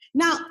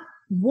 Now,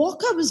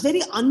 Walker was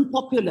very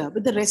unpopular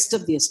with the rest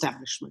of the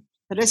establishment.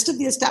 The rest of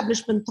the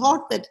establishment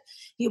thought that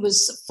he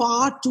was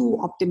far too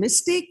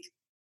optimistic.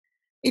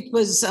 It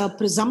was a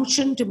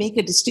presumption to make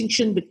a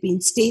distinction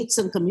between states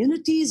and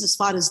communities as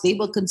far as they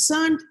were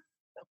concerned.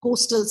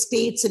 Coastal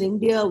states in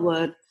India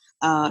were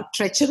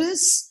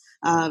treacherous.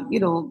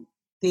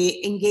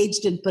 They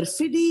engaged in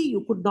perfidy.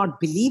 You could not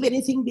believe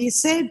anything they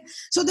said.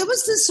 So there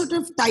was this sort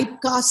of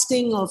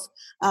typecasting of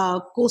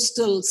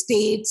coastal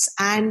states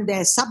and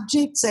their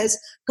subjects as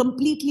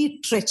completely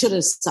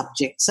treacherous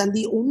subjects. And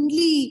the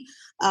only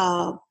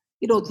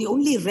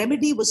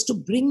remedy was to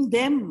bring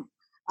them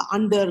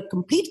under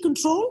complete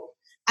control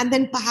and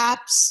then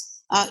perhaps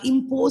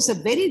impose a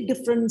very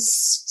different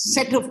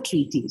set of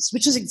treaties,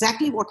 which is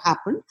exactly what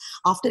happened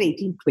after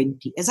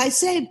 1820. As I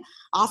said,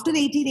 after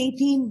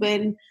 1818,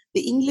 when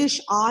the English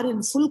are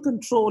in full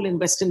control in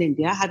Western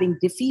India, having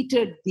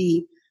defeated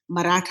the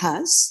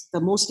Marathas,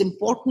 the most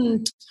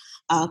important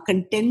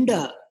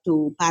contender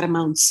to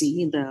paramountcy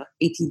in the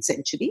 18th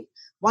century,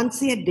 once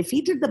they had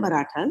defeated the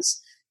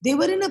Marathas, they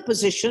were in a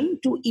position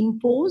to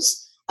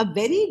impose a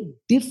very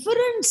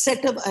different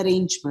set of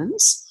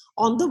arrangements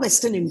on the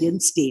Western Indian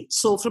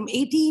states. So from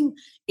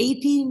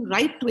 1818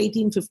 right to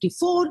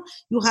 1854,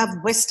 you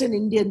have Western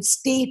Indian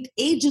State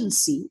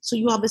Agency. So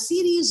you have a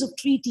series of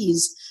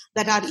treaties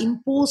that are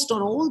imposed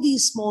on all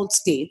these small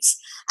states.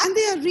 And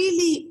they are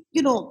really,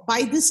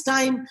 by this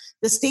time,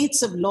 the states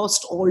have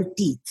lost all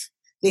teeth.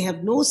 They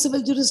have no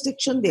civil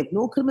jurisdiction. They have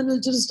no criminal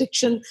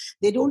jurisdiction.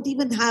 They don't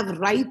even have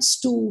rights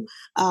to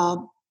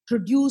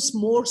produce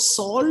more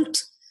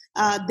salt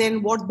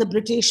than what the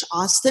British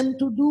asked them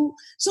to do.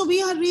 So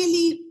we are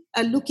really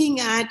looking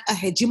at a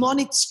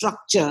hegemonic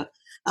structure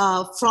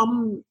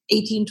from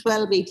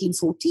 1812,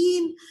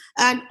 1814,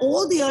 and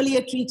all the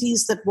earlier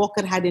treaties that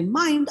Walker had in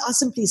mind are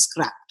simply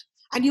scrapped.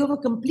 And you have a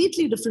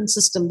completely different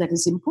system that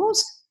is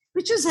imposed,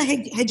 which is a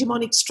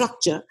hegemonic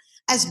structure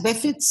as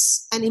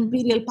befits an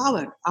imperial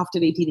power after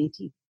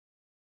 1818.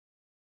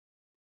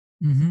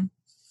 Mm-hmm.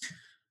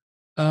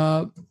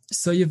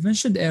 So you've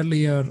mentioned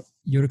earlier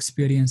your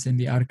experience in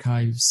the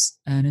archives,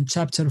 and in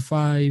chapter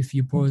 5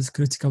 you pose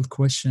critical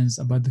questions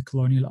about the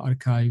colonial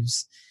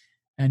archives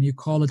and you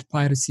call it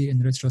piracy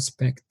in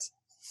retrospect.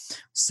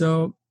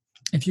 So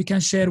if you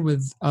can share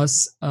with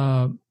us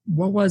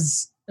what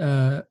was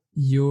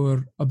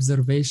your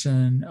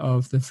observation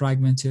of the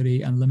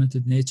fragmentary and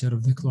limited nature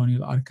of the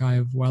colonial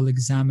archive while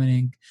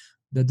examining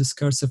the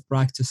discursive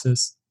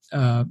practices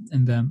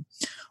in them.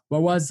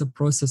 What was the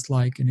process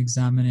like in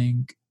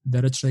examining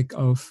the rhetoric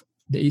of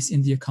the East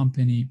India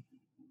Company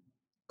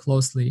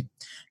closely?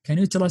 Can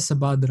you tell us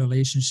about the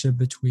relationship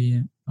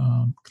between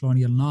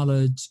colonial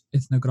knowledge,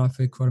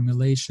 ethnographic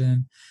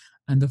formulation,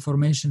 and the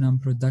formation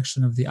and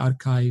production of the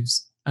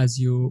archives as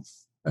your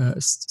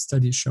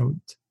study showed?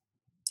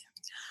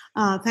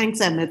 Thanks,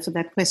 Ahmed, for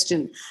that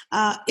question.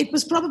 It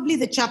was probably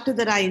the chapter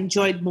that I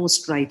enjoyed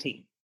most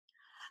writing.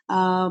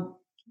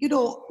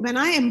 When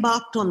I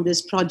embarked on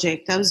this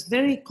project, I was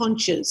very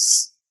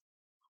conscious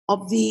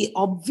of the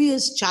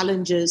obvious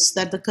challenges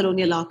that the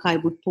colonial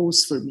archive would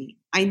pose for me.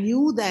 I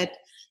knew that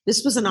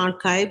this was an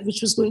archive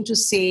which was going to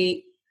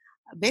say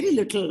very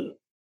little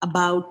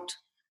about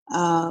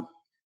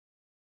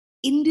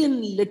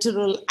Indian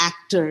literal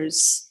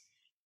actors,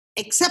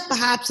 except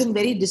perhaps in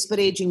very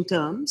disparaging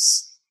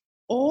terms,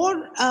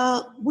 or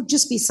would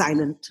just be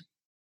silent.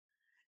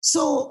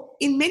 So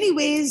in many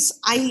ways,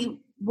 I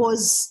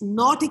was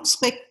not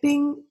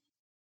expecting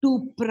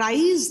to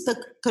prize the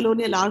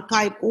colonial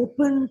archive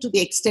open to the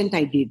extent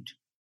I did.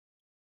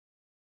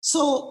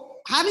 So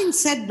having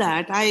said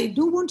that, I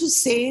do want to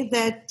say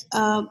that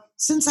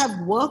since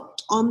I've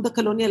worked on the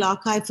colonial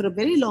archive for a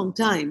very long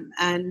time,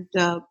 and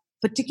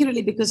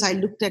particularly because I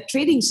looked at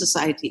trading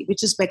society,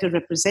 which is better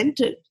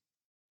represented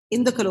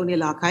in the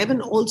colonial archive,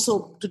 and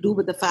also to do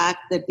with the fact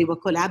that they were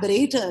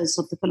collaborators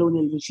of the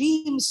colonial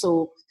regime.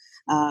 So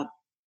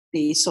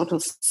they sort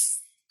of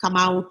come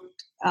out,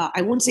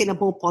 I won't say in a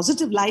more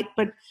positive light,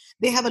 but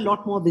they have a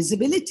lot more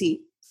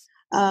visibility.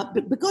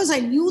 But because I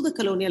knew the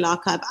colonial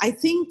archive, I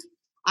think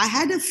I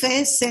had a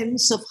fair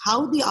sense of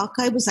how the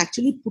archive was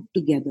actually put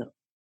together.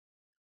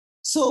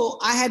 So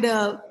I had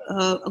a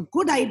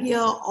good idea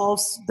of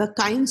the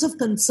kinds of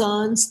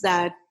concerns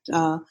that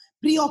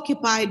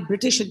preoccupied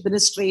British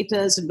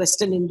administrators in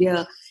Western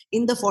India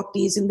in the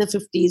 40s, in the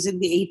 50s, in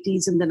the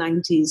 80s, in the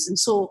 90s. And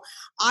so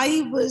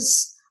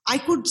I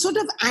could sort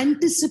of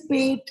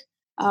anticipate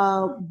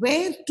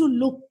where to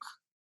look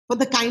for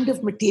the kind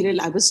of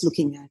material I was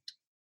looking at.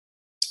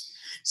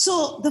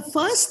 So the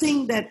first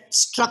thing that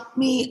struck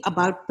me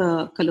about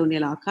the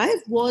Colonial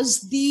Archive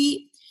was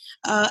the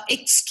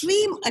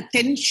extreme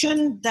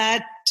attention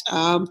that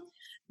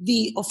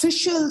the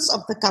officials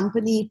of the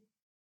company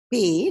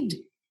paid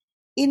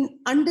in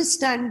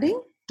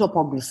understanding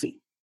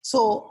topography.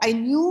 So I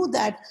knew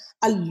that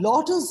a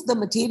lot of the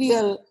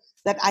material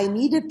that I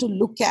needed to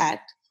look at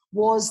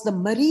was the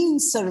marine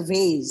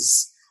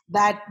surveys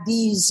that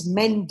these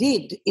men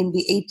did in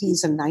the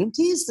 80s and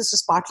 90s. This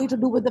is partly to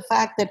do with the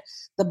fact that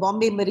the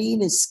Bombay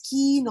Marine is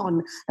keen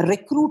on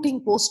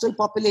recruiting coastal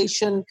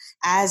population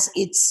as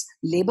its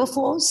labor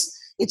force.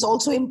 It's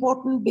also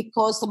important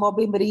because the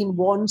Bombay Marine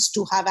wants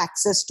to have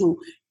access to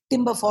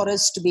timber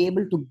forests to be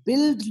able to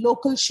build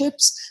local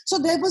ships. So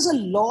there was a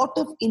lot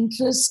of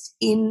interest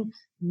in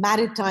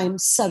maritime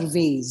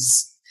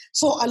surveys.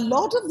 So a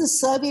lot of the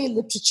survey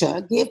literature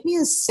gave me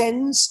a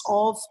sense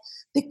of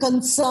the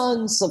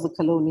concerns of a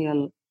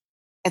colonial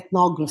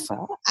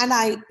ethnographer, and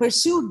I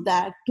pursued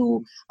that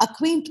to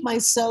acquaint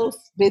myself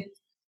with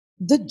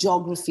the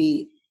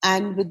geography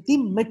and with the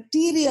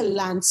material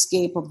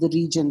landscape of the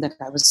region that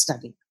I was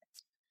studying.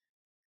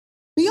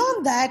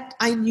 Beyond that,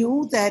 I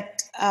knew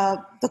that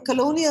the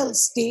colonial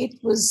state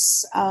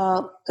was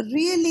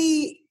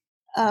really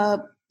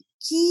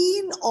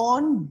keen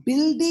on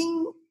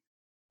building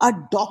a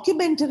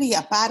documentary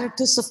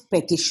apparatus of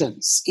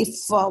petitions. If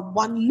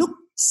one looks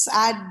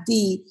at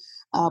the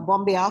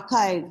Bombay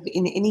Archive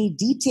in any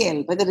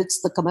detail, whether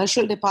it's the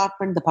commercial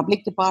department, the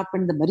public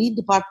department, the marine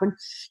department,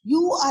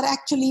 you are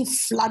actually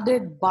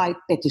flooded by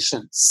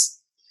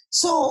petitions.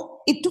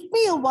 So it took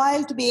me a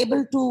while to be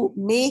able to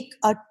make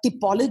a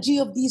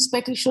typology of these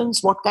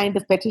petitions, what kind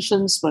of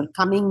petitions were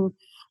coming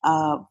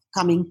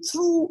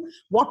through,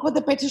 what were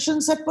the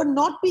petitions that were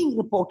not being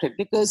reported,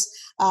 because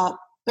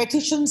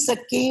petitions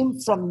that came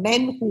from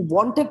men who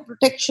wanted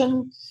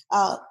protection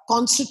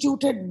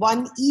constituted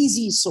one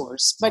easy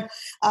source. But,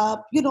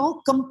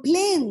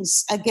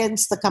 complaints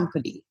against the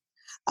company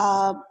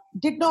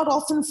did not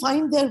often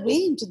find their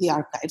way into the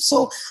archive.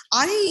 So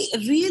I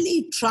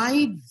really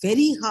tried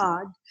very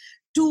hard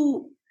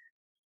to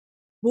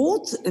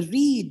both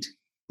read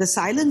the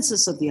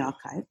silences of the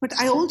archive, but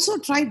I also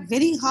tried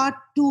very hard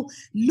to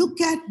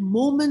look at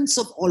moments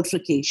of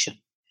altercation.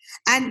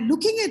 And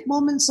looking at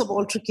moments of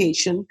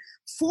altercation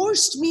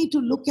forced me to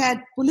look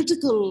at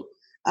political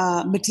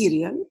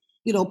material,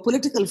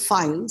 political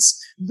files,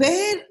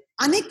 where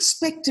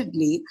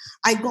unexpectedly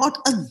I got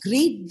a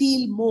great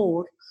deal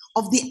more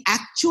of the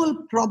actual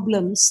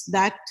problems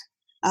that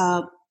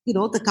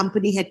the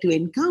company had to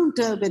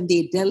encounter when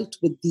they dealt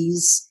with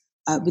these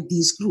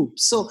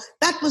groups. So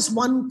that was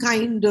one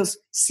kind of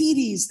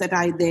series that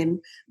I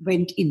then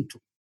went into.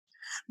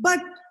 But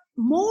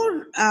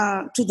more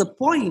to the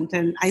point,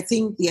 and I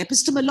think the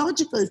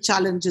epistemological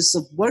challenges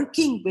of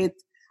working with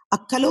a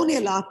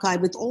colonial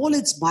archive with all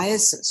its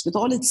biases, with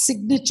all its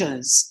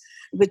signatures,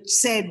 which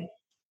said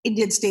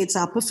Indian states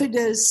are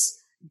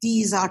perfidious,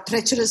 these are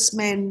treacherous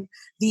men,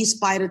 these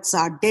pirates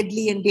are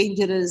deadly and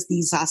dangerous,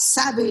 these are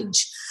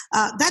savage.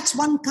 That's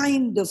one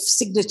kind of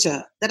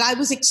signature that I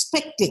was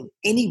expecting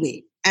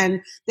anyway,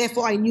 and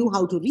therefore I knew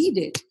how to read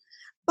it.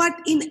 But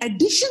in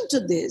addition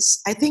to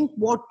this, I think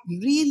what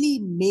really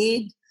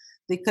made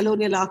the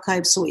Colonial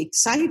Archive so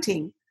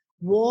exciting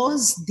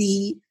was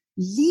the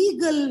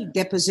legal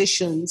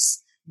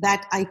depositions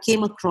that I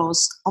came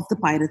across of the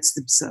pirates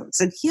themselves.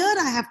 And here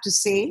I have to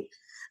say,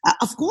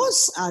 of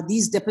course,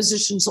 these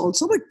depositions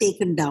also were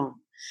taken down.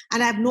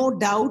 And I have no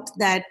doubt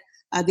that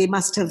they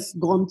must have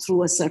gone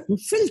through a certain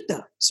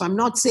filter. So I'm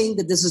not saying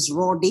that this is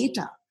raw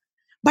data.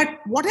 But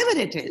whatever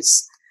it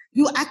is,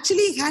 you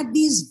actually had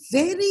these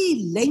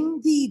very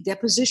lengthy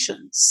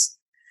depositions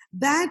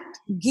that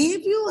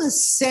gave you a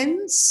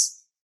sense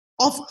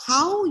of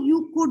how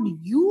you could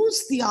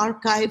use the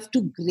archive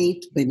to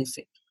great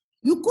benefit.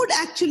 You could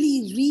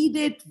actually read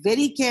it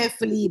very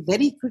carefully,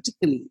 very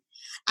critically,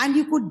 and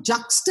you could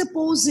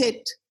juxtapose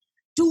it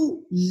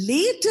to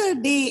later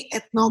day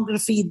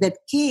ethnography that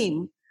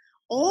came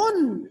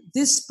on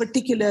this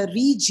particular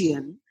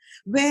region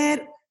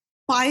where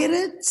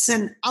pirates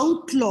and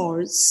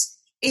outlaws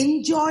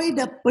enjoyed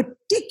a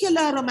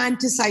particular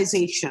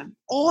romanticization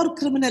or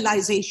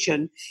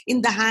criminalization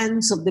in the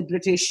hands of the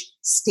British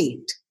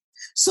state.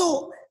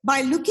 So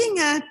by looking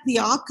at the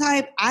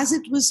archive as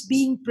it was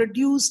being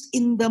produced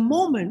in the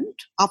moment,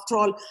 after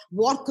all,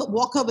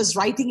 Walker was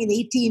writing in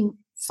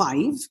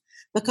 1805,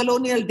 the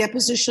colonial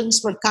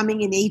depositions were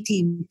coming in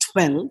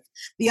 1812,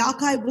 the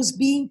archive was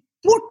being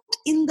put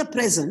in the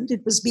present,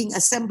 it was being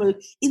assembled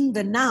in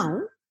the now,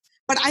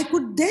 but I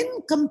could then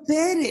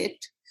compare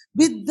it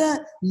with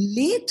the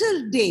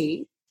later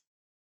day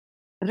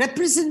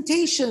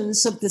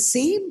representations of the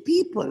same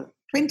people,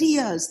 20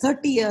 years,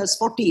 30 years,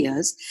 40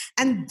 years,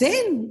 and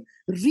then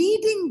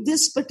reading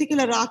this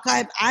particular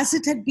archive as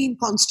it had been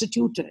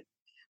constituted,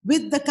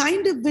 with the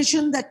kind of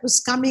vision that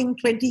was coming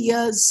 20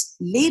 years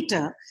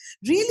later,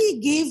 really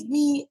gave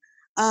me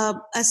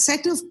a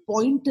set of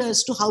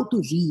pointers to how to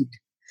read.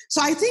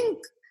 So I think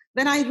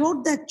when I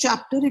wrote that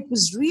chapter, it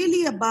was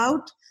really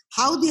about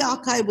how the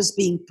archive was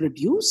being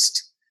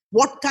produced,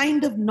 what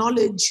kind of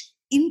knowledge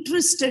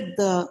interested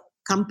the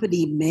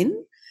company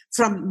men,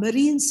 from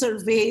marine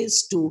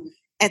surveys to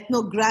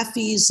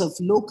ethnographies of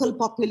local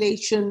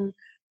population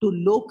to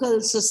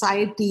local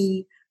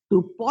society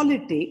to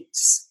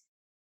politics.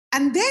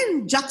 And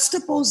then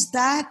juxtapose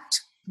that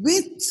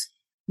with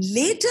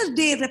later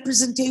day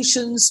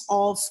representations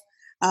of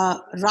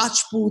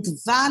Rajput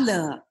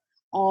valor,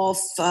 of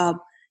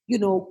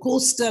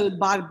coastal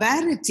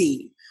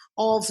barbarity,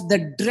 of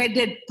the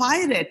dreaded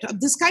pirate, of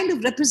this kind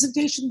of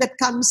representation that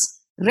comes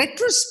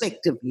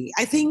retrospectively.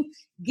 I think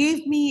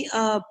gave me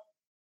a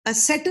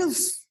set of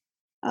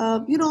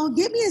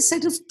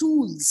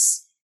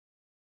tools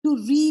to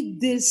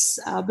read this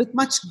with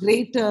much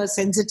greater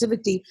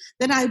sensitivity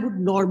than I would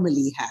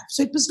normally have.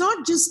 So it was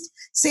not just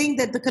saying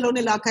that the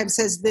Colonial Archive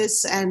says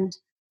this and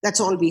that's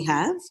all we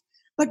have,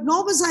 but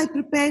nor was I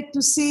prepared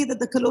to say that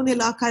the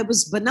Colonial Archive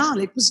was banal.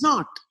 It was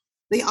not.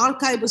 The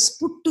archive was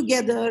put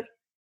together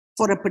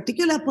for a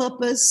particular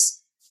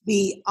purpose.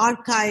 The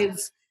archive,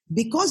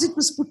 because it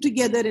was put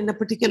together in a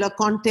particular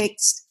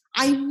context,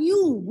 I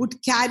knew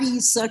would carry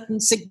certain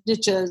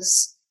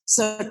signatures,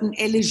 certain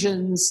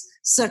elisions,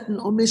 certain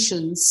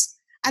omissions.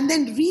 And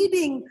then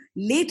reading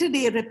later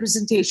day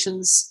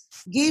representations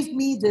gave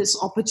me this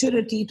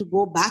opportunity to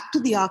go back to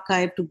the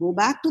archive, to go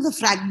back to the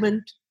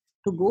fragment,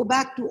 to go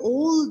back to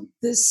all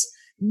this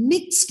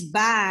mixed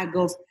bag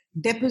of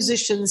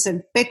depositions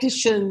and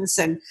petitions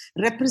and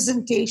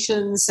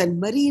representations and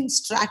marine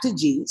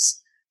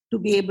strategies to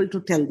be able to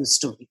tell the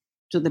story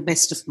to the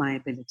best of my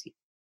ability.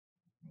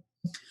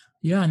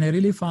 Yeah, and I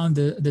really found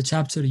the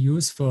chapter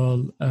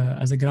useful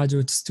as a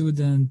graduate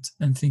student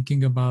and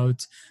thinking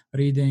about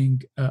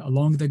reading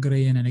along the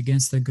grain and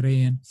against the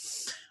grain.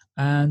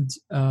 And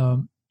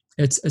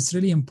it's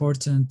really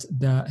important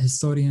that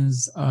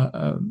historians,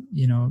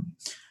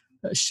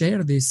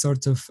 share these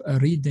sort of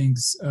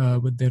readings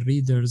with their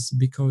readers,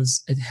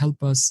 because it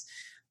helps us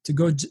to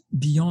go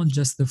beyond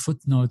just the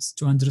footnotes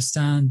to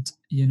understand,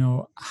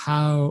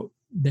 how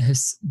the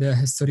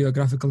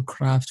historiographical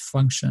craft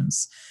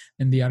functions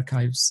in the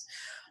archives.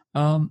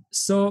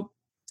 So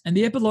in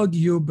the epilogue,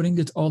 you bring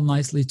it all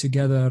nicely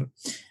together,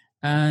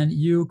 and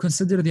you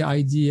consider the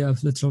idea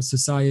of literal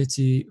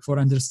society for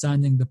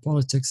understanding the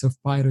politics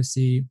of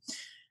piracy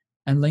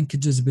and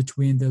linkages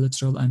between the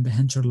literal and the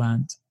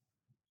hinterland.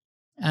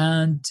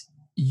 And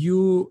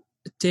you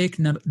take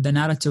the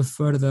narrative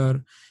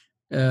further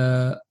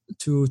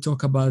to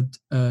talk about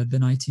the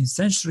 19th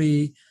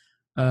century,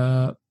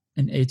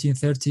 in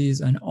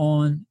 1830s and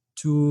on,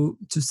 to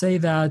say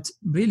that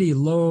really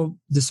Law,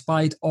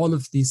 despite all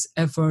of these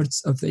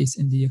efforts of the East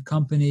India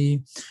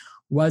Company,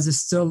 was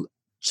still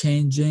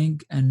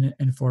changing and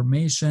in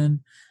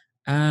formation.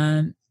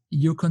 And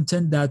you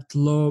contend that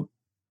law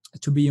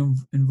to be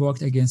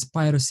invoked against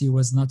piracy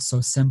was not so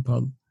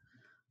simple.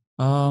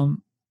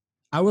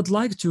 I would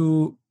like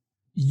to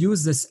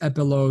use this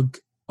epilogue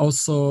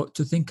also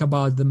to think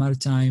about the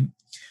maritime,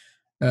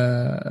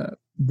 the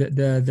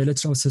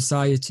literal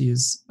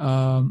societies,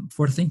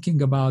 for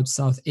thinking about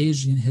South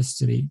Asian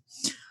history.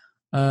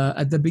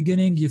 At the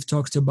beginning, you've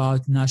talked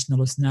about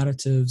nationalist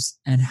narratives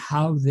and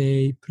how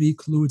they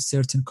preclude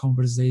certain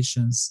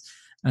conversations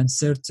and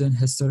certain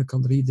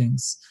historical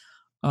readings.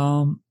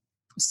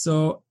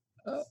 So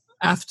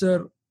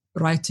after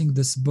writing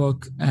this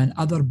book and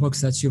other books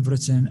that you've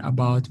written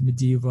about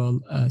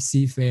medieval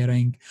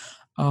seafaring,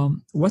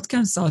 what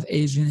can South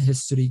Asian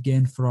history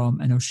gain from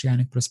an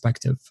oceanic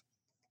perspective?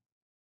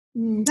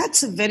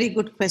 That's a very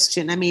good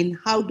question. I mean,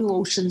 how do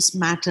oceans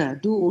matter?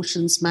 Do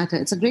oceans matter?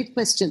 It's a great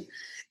question.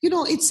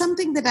 It's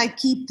something that I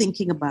keep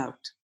thinking about.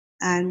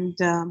 And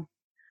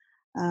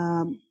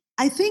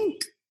I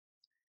think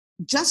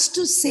just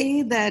to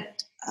say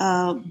that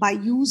by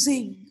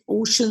using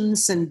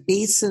oceans and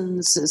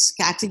basins as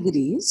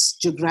categories,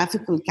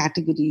 geographical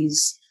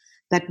categories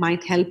that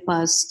might help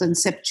us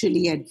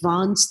conceptually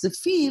advance the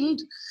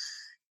field,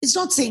 is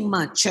not saying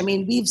much. I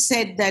mean, we've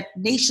said that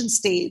nation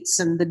states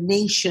and the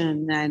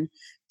nation and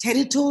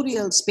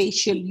territorial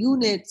spatial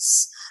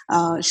units,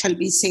 shall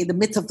we say the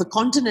myth of the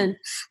continent,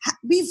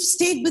 we've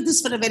stayed with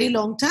this for a very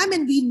long time,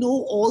 and we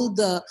know all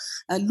the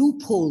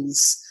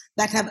loopholes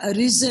that have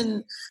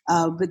arisen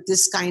with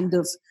this kind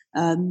of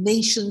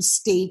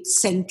nation-state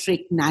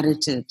centric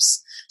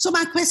narratives. So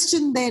my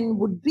question then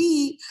would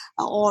be,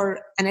 or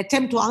an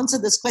attempt to answer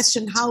this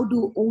question, how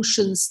do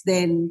oceans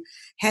then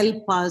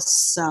help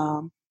us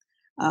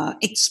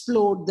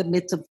explore the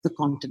myth of the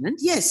continent?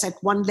 Yes, at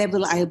one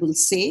level, I will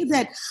say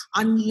that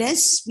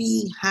unless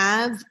we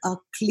have a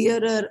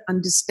clearer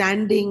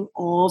understanding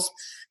of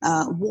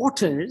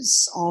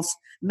waters, of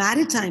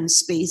maritime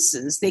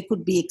spaces, they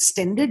could be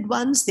extended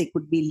ones, they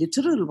could be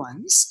literal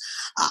ones,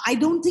 I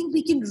don't think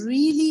we can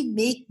really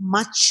make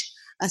much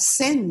a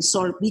sense,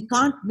 or we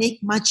can't make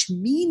much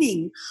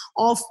meaning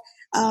of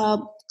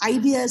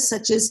ideas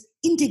such as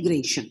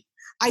integration,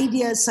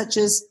 ideas such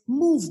as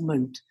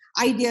movement,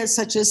 ideas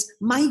such as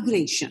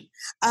migration.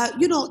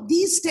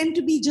 These tend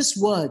to be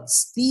just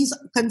words. These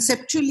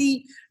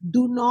conceptually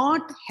do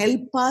not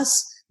help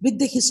us with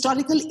the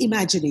historical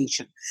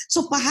imagination.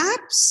 So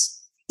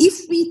perhaps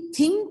if we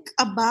think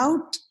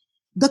about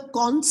the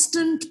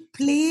constant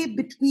play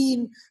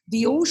between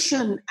the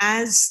ocean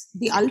as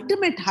the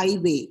ultimate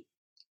highway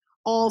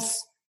of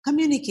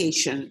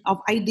communication, of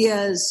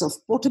ideas, of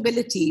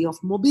portability, of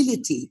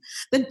mobility,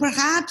 then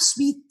perhaps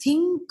we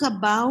think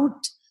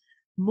about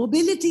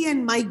mobility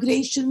and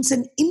migrations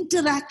and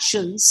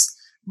interactions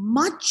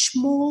much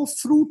more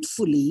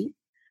fruitfully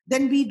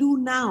than we do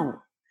now.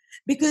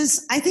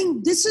 Because I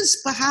think this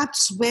is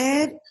perhaps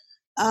where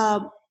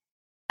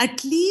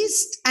at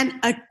least an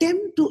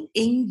attempt to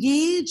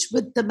engage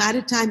with the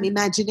maritime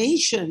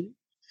imagination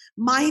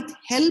might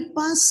help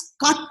us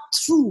cut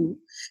through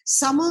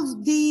some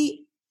of the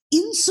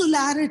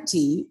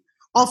insularity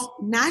of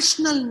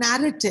national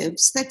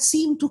narratives that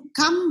seem to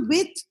come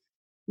with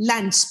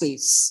land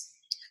space.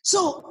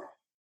 So,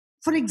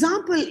 for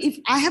example, if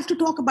I have to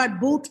talk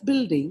about boat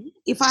building,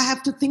 if I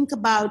have to think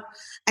about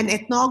an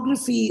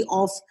ethnography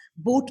of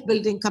boat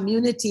building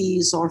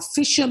communities or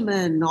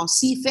fishermen or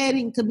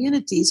seafaring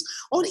communities,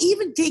 or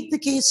even take the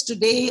case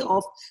today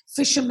of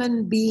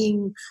fishermen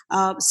being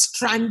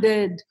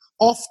stranded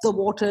off the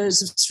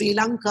waters of Sri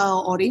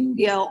Lanka or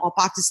India or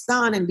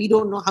Pakistan, and we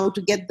don't know how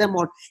to get them,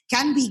 or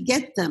can we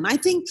get them? I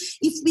think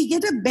if we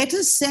get a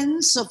better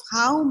sense of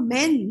how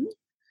men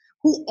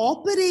who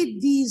operate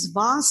these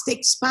vast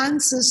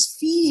expanses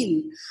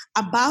feel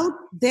about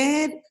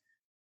their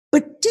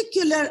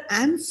particular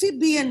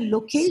amphibian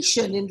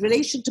location in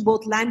relation to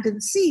both land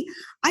and sea,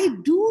 I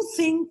do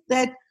think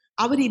that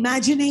our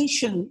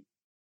imagination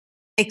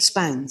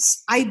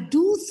expands. I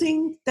do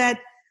think that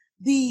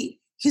the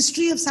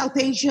history of South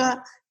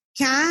Asia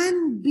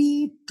can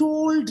be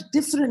told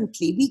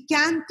differently. We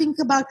can think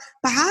about,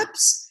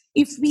 perhaps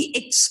if we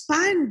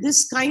expand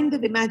this kind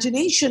of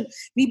imagination,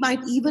 we might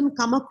even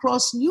come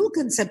across new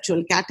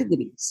conceptual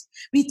categories.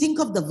 We think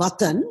of the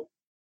Vatan,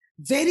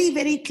 very,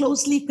 very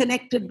closely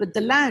connected with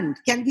the land.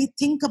 Can we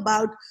think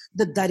about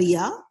the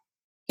Darya?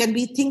 Can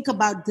we think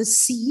about the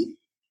sea?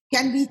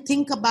 Can we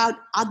think about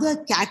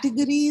other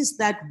categories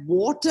that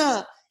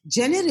water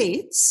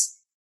generates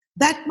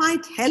that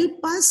might help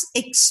us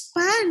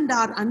expand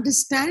our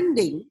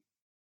understanding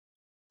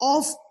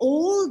of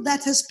all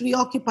that has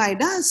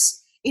preoccupied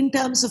us in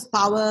terms of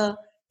power,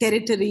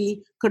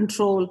 territory,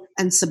 control,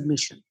 and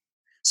submission?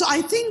 So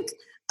I think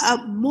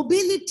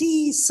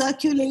mobility,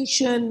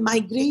 circulation,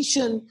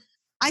 migration,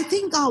 I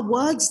think are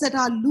words that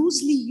are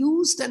loosely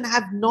used and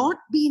have not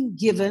been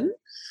given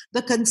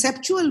the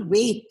conceptual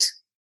weight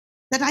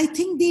that I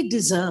think they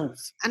deserve.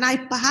 And I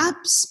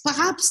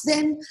perhaps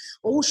then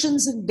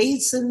oceans and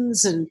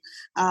basins and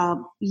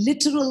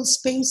littoral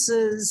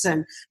spaces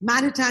and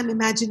maritime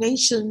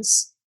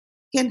imaginations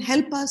can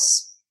help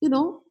us,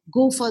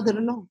 go further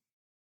along.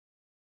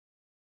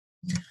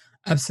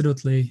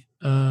 Absolutely.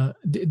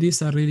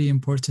 These are really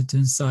important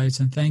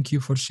insights, and thank you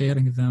for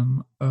sharing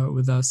them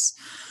with us.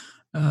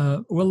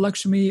 Well,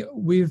 Lakshmi,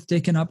 we've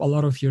taken up a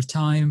lot of your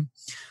time,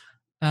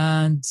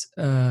 and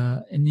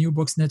in New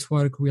Books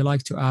Network, we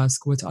like to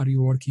ask, what are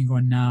you working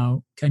on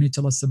now? Can you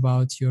tell us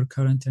about your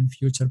current and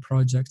future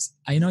projects?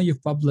 I know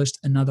you've published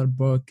another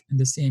book in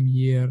the same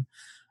year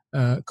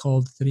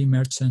called Three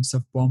Merchants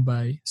of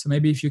Bombay. So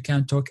maybe if you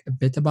can talk a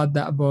bit about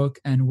that book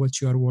and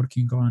what you are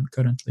working on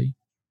currently.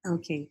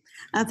 Okay.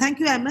 Thank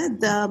you,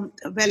 Ahmed.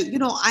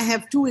 I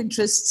have two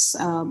interests.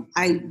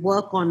 I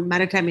work on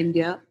maritime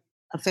India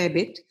a fair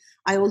bit.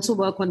 I also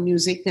work on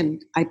music,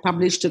 and I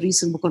published a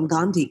recent book on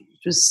Gandhi,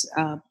 which was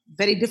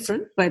very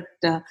different, but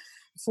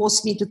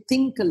forced me to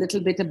think a little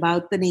bit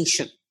about the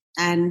nation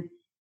and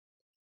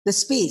the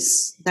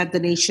space that the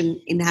nation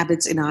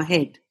inhabits in our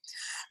head.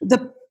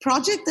 The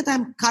project that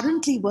I'm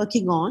currently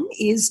working on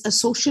is a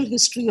social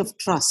history of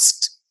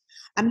trust.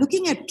 I'm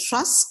looking at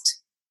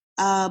trust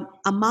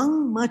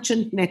among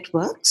merchant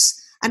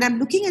networks, and I'm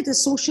looking at a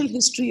social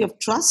history of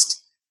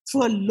trust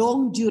through a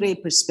longue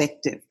durée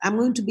perspective. I'm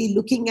going to be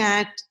looking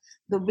at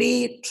the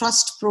way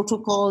trust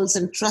protocols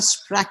and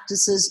trust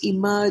practices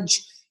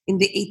emerge in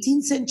the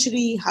 18th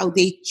century, how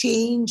they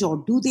change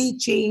or do they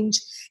change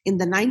in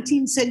the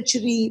 19th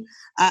century,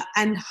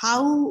 and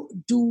how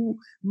do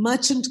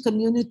merchant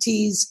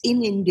communities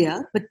in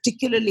India,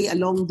 particularly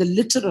along the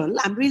littoral,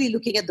 I'm really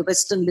looking at the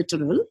Western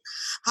littoral,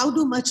 how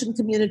do merchant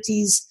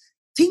communities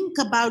think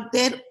about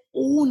their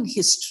own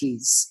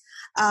histories?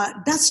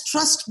 Does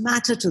trust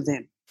matter to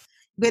them?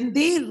 When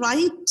they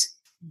write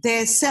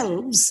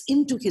themselves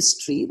into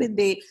history, when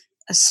they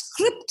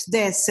script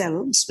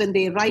themselves, when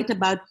they write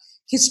about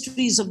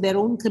histories of their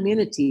own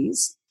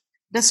communities,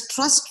 does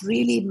trust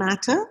really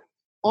matter?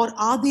 Or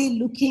are they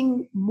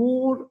looking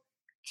more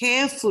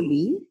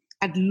carefully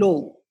at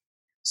law?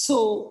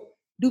 So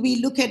do we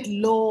look at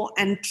law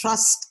and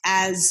trust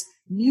as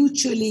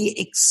mutually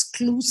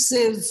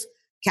exclusive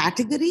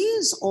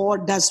categories, or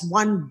does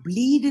one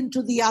bleed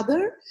into the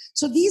other?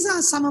 So these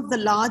are some of the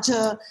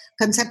larger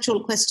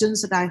conceptual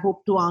questions that I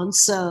hope to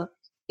answer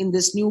in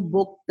this new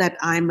book that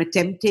I'm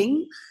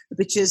attempting,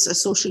 which is A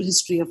Social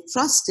History of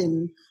Trust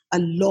in a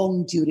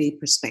Longue Durée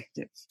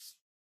Perspective.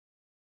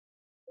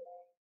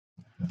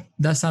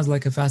 That sounds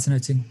like a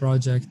fascinating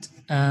project,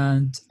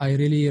 and I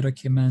really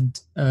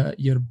recommend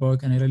your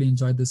book, and I really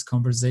enjoyed this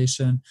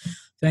conversation.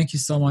 Thank you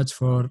so much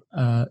for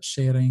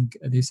sharing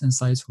these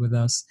insights with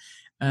us.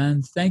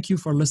 And thank you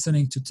for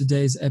listening to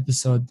today's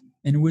episode,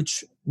 in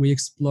which we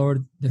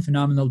explored the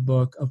phenomenal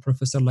book of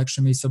Professor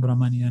Lakshmi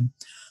Subramanian,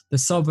 The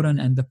Sovereign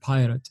and the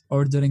Pirate,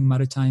 Ordering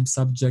Maritime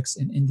Subjects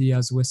in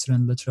India's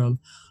Western Littoral,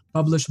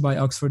 published by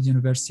Oxford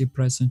University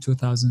Press in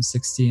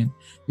 2016.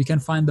 You can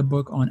find the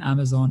book on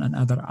Amazon and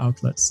other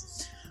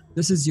outlets.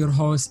 This is your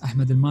host,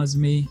 Ahmed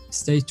Al-Mazmi.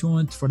 Stay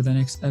tuned for the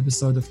next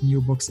episode of New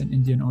Books in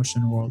Indian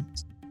Ocean World.